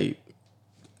 I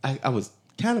was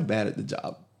kind of bad at the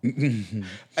job.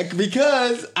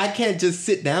 Because I can't just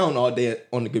sit down all day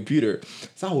on the computer.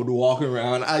 So I would walk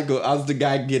around. I was the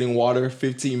guy getting water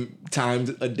 15 times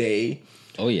a day.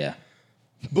 Oh, yeah.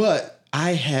 But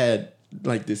I had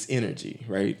like this energy,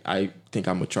 right? I think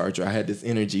I'm a charger. I had this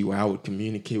energy where I would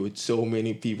communicate with so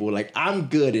many people. Like, I'm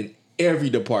good in every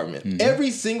department. Mm-hmm.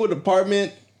 Every single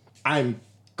department, I'm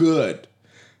good.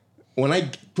 When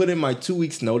I put in my 2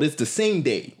 weeks notice, the same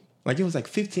day, like, it was like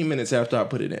 15 minutes after I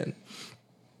put it in,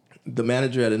 the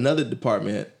manager at another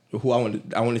department who I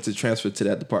wanted to transfer to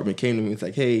that department came to me and was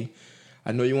like, hey,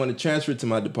 I know you want to transfer to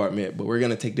my department, but we're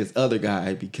going to take this other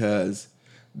guy because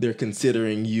they're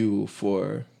considering you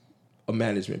for a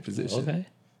management position. Okay.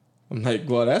 I'm like,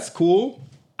 well, that's cool.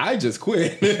 I just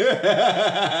quit.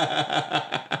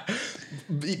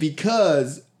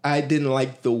 Because I didn't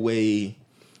like the way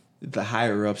the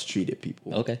higher-ups treated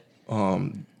people. Okay.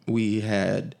 We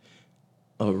had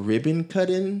a ribbon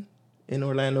cutting in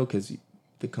Orlando because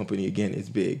the company, again, is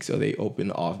big. So they opened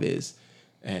the office,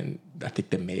 and I think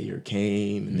the mayor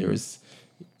came, and there was,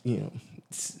 I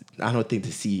don't think the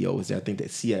CEO was there. I think the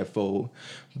CFO.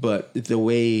 But the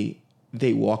way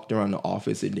they walked around the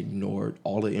office and ignored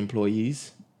all the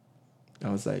employees, I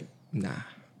was like, nah.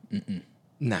 Mm-mm.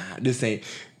 nah, this ain't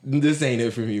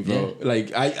it for me, bro. Yeah.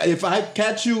 Like if I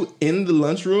catch you in the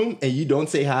lunchroom and you don't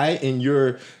say hi and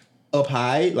you're up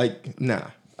high, like nah.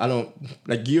 I don't,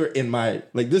 like, you're in my,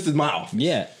 like, this is my office.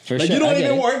 Yeah, for like, sure. You don't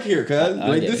even work here, cuz.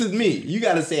 Like, this is me. You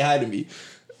got to say hi to me.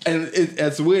 And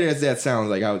as weird as that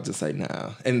sounds, like, I was just like,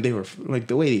 nah. And they were, like,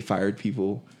 the way they fired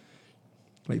people,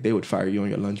 like, they would fire you on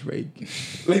your lunch break.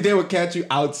 Like, they would catch you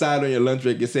outside on your lunch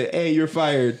break and say, hey, you're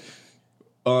fired.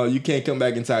 You can't come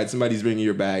back inside. Somebody's bringing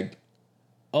your bag.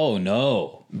 Oh,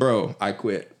 no. Bro, I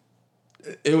quit.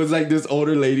 It was like this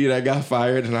older lady that got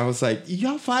fired, and I was like,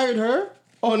 y'all fired her?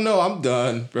 Oh no, I'm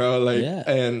done, bro. Like,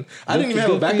 and I didn't even have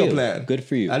a backup plan. Good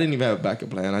for you. I didn't even have a backup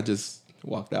plan. I just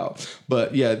walked out.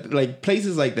 But yeah, like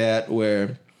places like that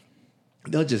where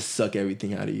they'll just suck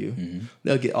everything out of you. Mm-hmm.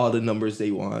 They'll get all the numbers they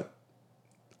want.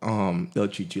 They'll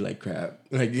treat you like crap.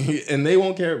 Like, and they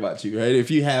won't care about you, right?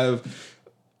 If you have,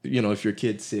 if your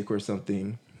kid's sick or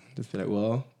something, just be like,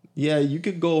 well, yeah, you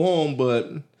could go home,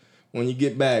 but when you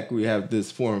get back, we have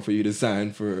this form for you to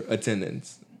sign for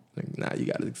attendance. Like, nah, you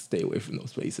gotta stay away from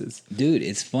those places. Dude,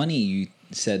 it's funny you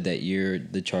said that you're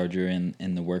the charger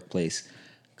in the workplace,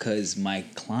 because my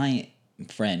client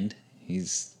friend,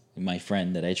 he's my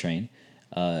friend that I train,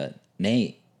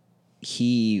 Nate,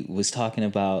 he was talking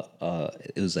about,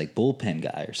 it was like bullpen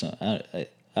guy or something.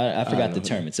 I forgot the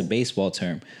term. It's a baseball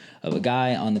term of a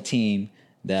guy on the team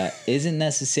that isn't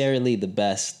necessarily the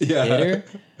best hitter,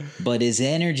 but his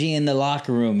energy in the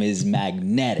locker room is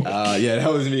magnetic. Yeah,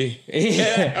 that was me.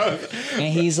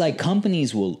 And he's like,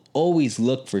 companies will always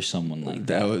look for someone like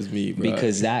that. That was me, bro.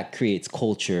 Because that creates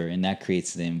culture and that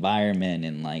creates the environment,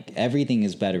 and like everything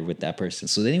is better with that person.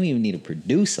 So they don't even need to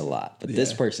produce a lot, but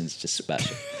this person's just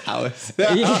special. I was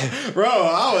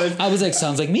like,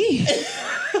 sounds like me.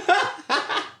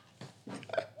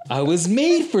 I was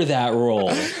made for that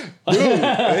role. Dude, hey,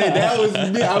 that was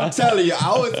me. I'm telling you,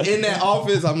 I was in that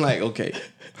office. I'm like, okay,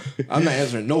 I'm not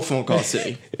answering no phone calls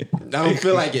today. I don't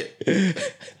feel like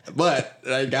it. But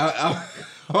like,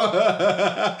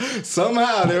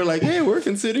 somehow they were like, hey, we're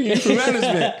considering you for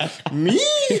management. Me?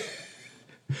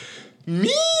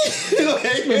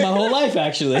 Like, my whole life,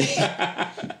 actually.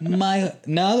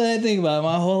 Now that I think about it,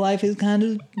 my whole life has kind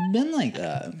of been like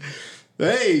that.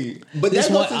 Hey, but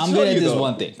that's what I'm good at this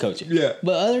one thing, coaching. Yeah.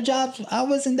 But other jobs, I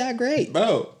wasn't that great.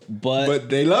 Bro. But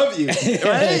they love you.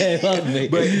 Right? They love me.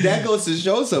 But that goes to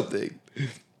show something.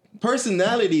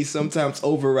 Personality sometimes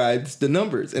overrides the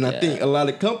numbers. And I think a lot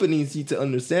of companies need to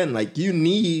understand, like, you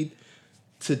need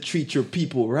to treat your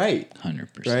people right.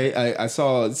 100%. Right? I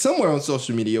saw somewhere on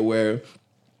social media where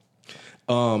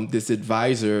this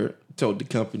advisor told the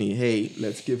company, hey,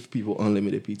 let's give people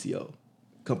unlimited PTO.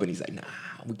 Company's like, nah,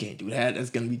 we can't do that.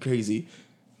 That's going to be crazy.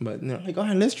 But they're like, all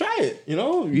right, let's try it.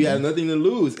 You have nothing to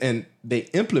lose. And they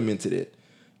implemented it.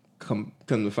 Come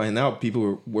to find out,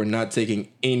 people were not taking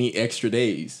any extra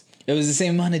days. It was the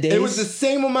same amount of days? It was the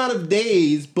same amount of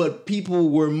days, but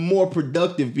people were more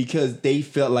productive because they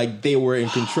felt like they were in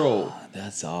control.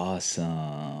 That's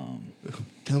awesome.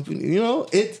 Company,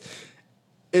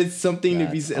 it's something to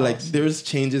be said. Awesome. Like, there's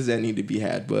changes that need to be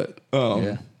had, but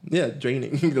yeah,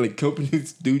 draining. Like,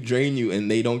 companies do drain you,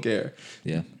 and they don't care.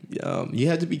 Yeah. You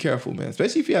have to be careful, man.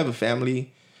 Especially if you have a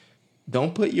family.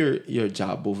 Don't put your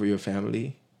job over your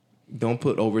family. Don't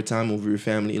put overtime over your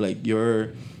family. Like,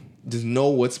 just know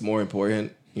what's more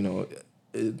important.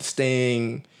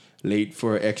 Staying late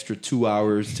for an extra 2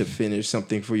 hours to finish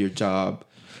something for your job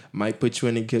might put you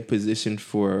in a good position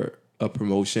for a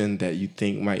promotion that you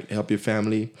think might help your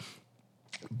family.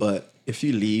 But if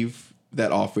you leave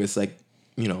that office, like,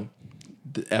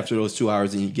 after those 2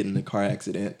 hours and you get in a car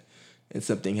accident and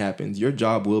something happens, your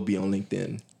job will be on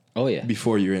LinkedIn. Oh, yeah.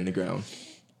 Before you're in the ground.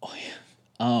 Oh,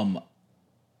 yeah.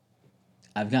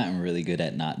 I've gotten really good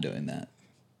at not doing that.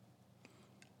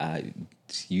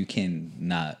 You can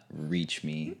not reach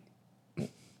me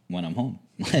when I'm home.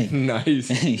 Like,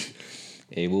 nice.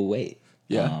 It will wait.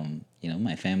 Yeah.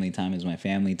 My family time is my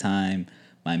family time.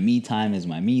 My me time is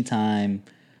my me time.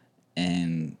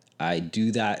 And I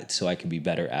do that so I can be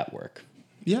better at work.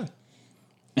 Yeah.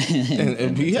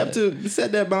 and you have to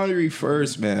set that boundary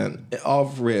first, man.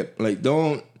 Off rip. Like,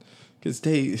 don't, because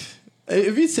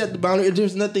if you set the boundary,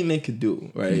 there's nothing they could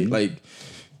do, right? Mm-hmm. Like,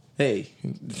 hey,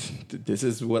 this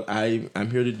is what I'm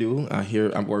here to do. I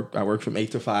work from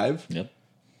 8 to 5. Yep.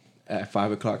 At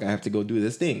 5 o'clock, I have to go do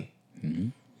this thing. Mm-hmm.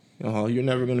 Oh, you're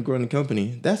never going to grow in the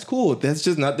company. That's cool. That's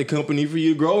just not the company for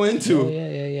you to grow into. Oh,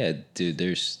 yeah. Dude,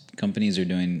 there's companies are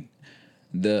doing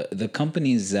the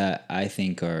companies that I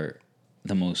think are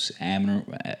the most I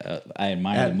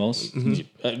admire the most.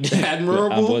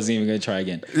 Admirable. I wasn't even gonna try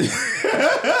again.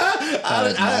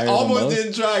 I almost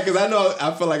didn't try because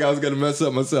I felt like I was gonna mess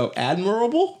up myself.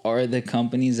 Admirable Are the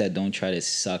companies that don't try to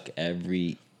suck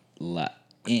every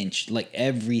inch, like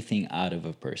everything out of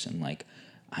a person. Like,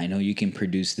 I know you can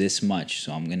produce this much,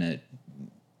 so I'm gonna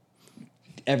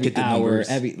every hour,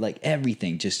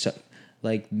 everything. Just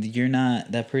like you're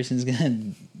not. That person's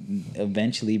gonna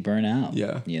eventually burn out.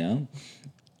 Yeah, you know.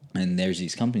 And there's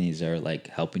these companies that are like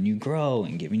helping you grow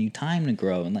and giving you time to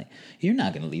grow, and like you're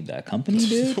not gonna leave that company,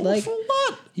 dude. Like, for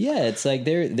what? Yeah, it's like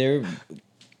they're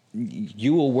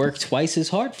you will work twice as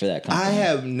hard for that company. I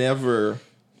have never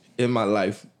in my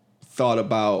life thought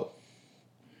about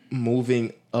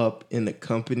moving up in the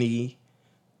company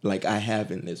like I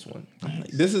have in this one.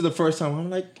 Nice. This is the first time I'm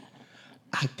like,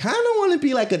 I kind of want to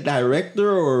be like a director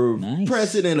or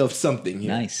president of something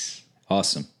here. Nice.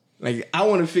 Awesome. Like, I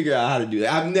want to figure out how to do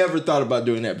that. I've never thought about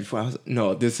doing that before. I was like,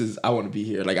 no, I want to be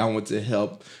here. Like, I want to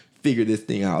help figure this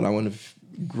thing out. I want to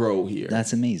grow here.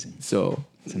 That's amazing. So,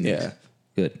 yeah.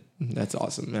 Good. That's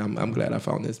awesome. I'm glad I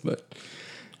found this, but.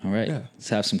 All right. Yeah. Let's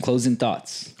have some closing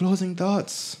thoughts. Closing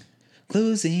thoughts.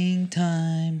 Closing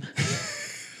time.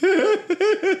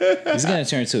 It's going to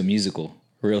turn into a musical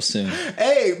real soon.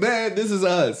 Hey, man, this is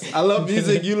us. I love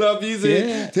music. You love music.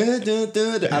 Yeah. I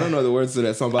don't know the words to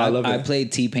that song, but I love it. I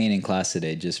played T-Pain in class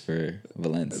today just for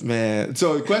Valentz. Man,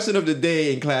 so the question of the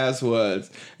day in class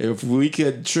was if we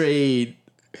could trade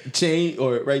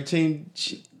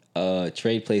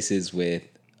places with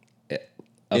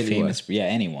a famous,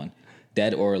 anyone,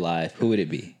 dead or alive, who would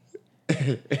it be?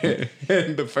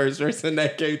 And the first person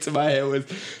that came to my head was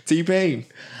T-Pain.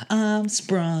 I'm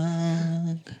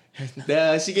sprung. And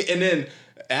then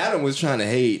Adam was trying to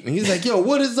hate, and he's like, "Yo,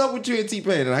 what is up with you and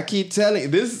T-Pain?" And I keep telling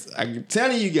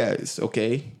you guys,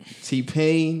 okay,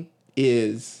 T-Pain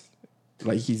is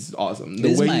like, he's awesome.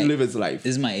 The way he live his life.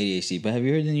 This is my ADHD. But have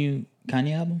you heard the new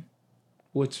Kanye album?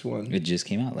 Which one? It just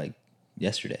came out like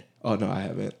yesterday. Oh no, I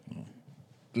haven't.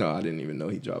 No, I didn't even know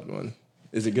he dropped one.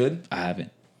 Is it good? I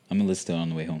haven't. I'm gonna listen to it on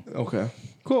the way home. Okay,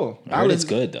 cool. I heard it's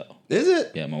good though. Is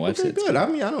it? Yeah, my wife said it's good. I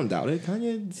mean, I don't doubt it.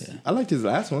 Kanye. Yeah. I liked his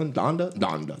last one, Donda.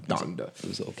 It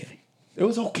was okay. It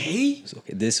was okay. It was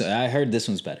okay. I heard this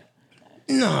one's better.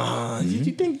 Nah, did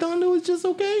you think Donda was just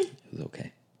okay? It was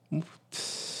okay.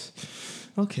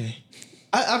 Okay.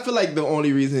 I feel like the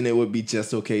only reason it would be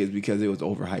just okay is because it was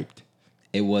overhyped.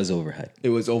 It was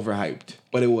overhyped.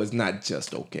 But it was not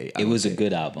just okay. It was a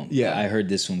good album. Yeah. I heard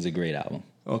this one's a great album.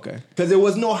 Okay. Because there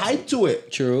was no hype to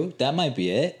it. True. That might be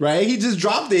it. Right? He just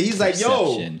dropped it. He's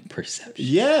Perception.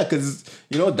 Yeah, because,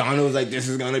 Donda was like, this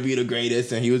is going to be the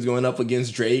greatest. And he was going up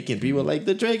against Drake. And people were like,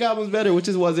 the Drake album's better, which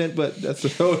it wasn't. But that's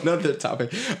another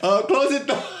topic. Closing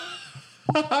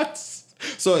thoughts.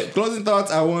 So, closing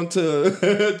thoughts, I want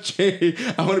to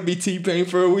be T-Pain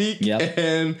for a week. Yep.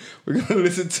 And we're going to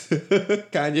listen to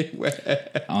Kanye West.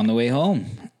 On the way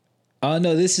home. Oh,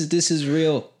 no, this is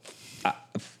real.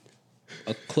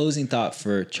 A closing thought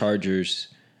for Chargers,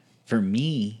 for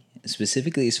me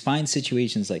specifically, is find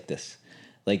situations like this.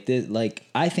 I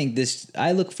think this.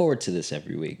 I look forward to this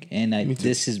every week, and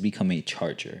this has become a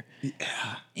Charger.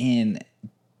 Yeah, and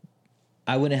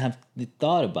I wouldn't have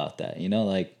thought about that.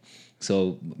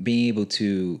 So being able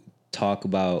to talk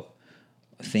about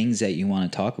things that you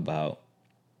want to talk about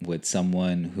with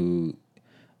someone who.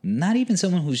 Not even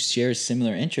someone who shares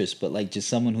similar interests, but like just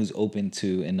someone who's open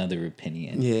to another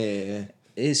opinion. Yeah.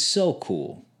 It's so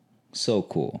cool. So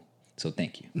cool. So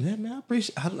thank you. Yeah, man, I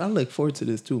appreciate I look forward to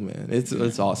this too, man.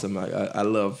 It's awesome. I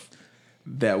love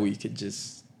that we could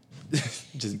just be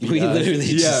we us. Literally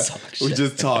just talk shit. We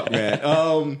just talk,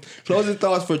 man. Closing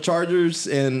thoughts for Chargers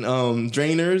and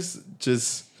drainers.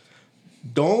 Just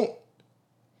don't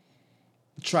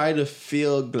try to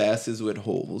fill glasses with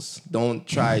holes. Don't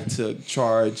try to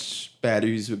charge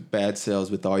batteries with bad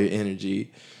cells with all your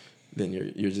energy. Then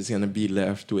you're just gonna be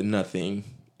left with nothing,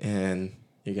 and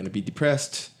you're gonna be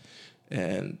depressed,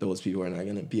 and those people are not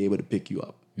gonna be able to pick you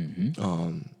up.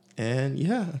 Mm-hmm. And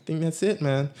yeah, I think that's it,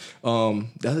 man. The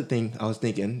other thing I was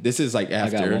thinking, this is like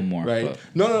after. I got one more, right? But...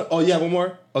 No. Oh, yeah, one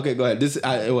more. Okay, go ahead.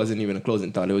 It wasn't even a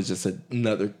closing thought. It was just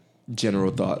another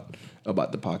general thought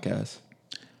about the podcast.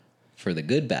 For the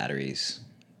good batteries,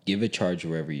 give a charge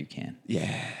wherever you can.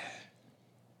 Yeah.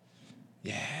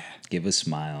 Give a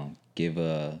smile. Give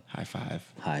a high five.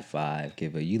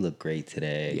 Give a you look great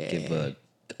today. Yeah. Give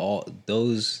all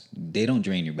those. They don't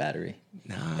drain your battery.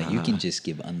 Nah. Like, you can just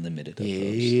give unlimited of those.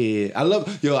 Yeah. I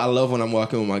love when I'm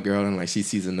walking with my girl and like she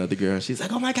sees another girl and she's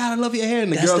like, "Oh my God, I love your hair,"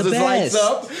 and the girl just lights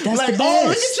up. That's like, the best. "Oh,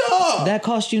 look at y'all. That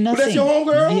cost you nothing." But that's your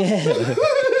homegirl? Yeah.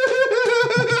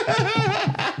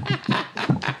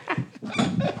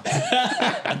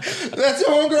 That's your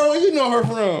homegirl. Where you know her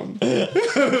from?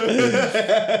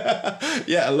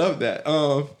 Yeah, I love that.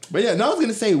 But yeah, no, I was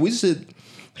gonna say we should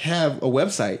have a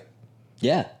website.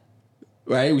 Yeah.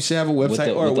 Right, we should have a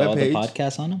website or a with all webpage. the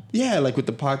podcasts on them. Yeah, like with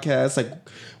the podcast, like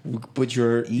with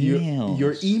your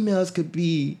emails could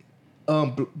be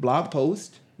blog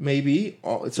post maybe,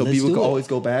 so people can always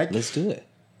go back. Let's do it.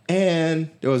 And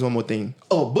there was one more thing.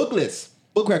 Oh, book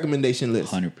recommendation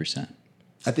list. 100%.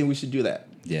 I think we should do that.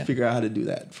 Yeah, figure out how to do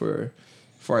that for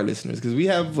our listeners, because we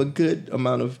have a good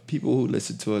amount of people who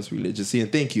listen to us religiously.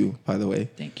 And thank you, by the way.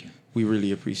 Thank you. We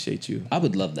really appreciate you. I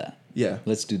would love that. Yeah,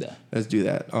 let's do that. Let's do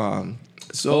that.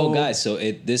 So, guys,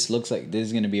 this looks like this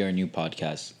is going to be our new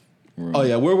podcast room. Oh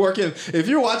yeah, we're working. If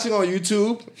you're watching on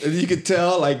YouTube, you can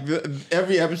tell like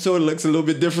every episode looks a little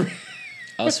bit different.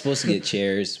 I was supposed to get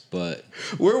chairs, but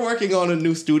we're working on a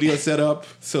new studio setup.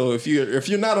 So if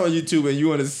you're not on YouTube and you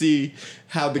want to see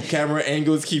how the camera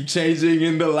angles keep changing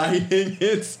and the lighting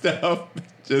and stuff,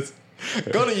 just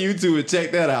go to YouTube and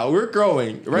check that out. We're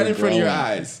growing right in front of your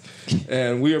eyes,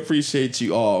 and we appreciate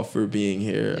you all for being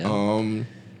here.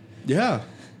 Yeah,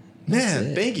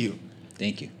 man, thank you.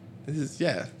 Thank you. This is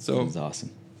So this is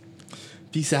awesome.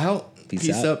 Peace out. Peace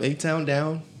up. A-Town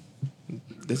down.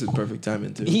 This is perfect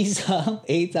timing too. Peace out.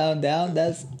 A-Town down.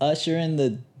 That's Usher in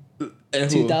the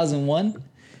 2001.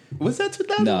 Was that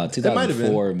 2000? No,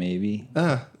 2004 maybe.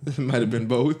 It might have been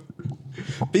both.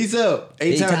 Peace out.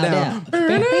 A-Town down.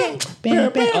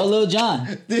 Oh, Lil Jon.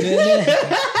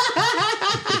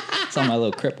 It's on my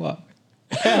little crip walk.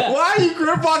 Why are you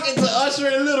crip walking to Usher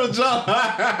and Lil Jon?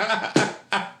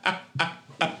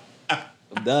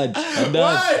 I'm done.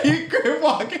 Why are you crip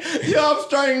walking? Yo, I'm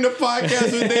starting the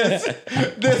podcast with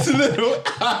this little.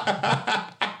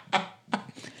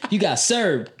 You got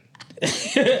served.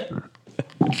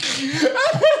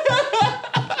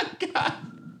 God.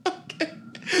 Okay.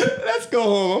 Let's go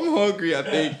home. I'm hungry, I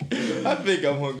think. I'm hungry.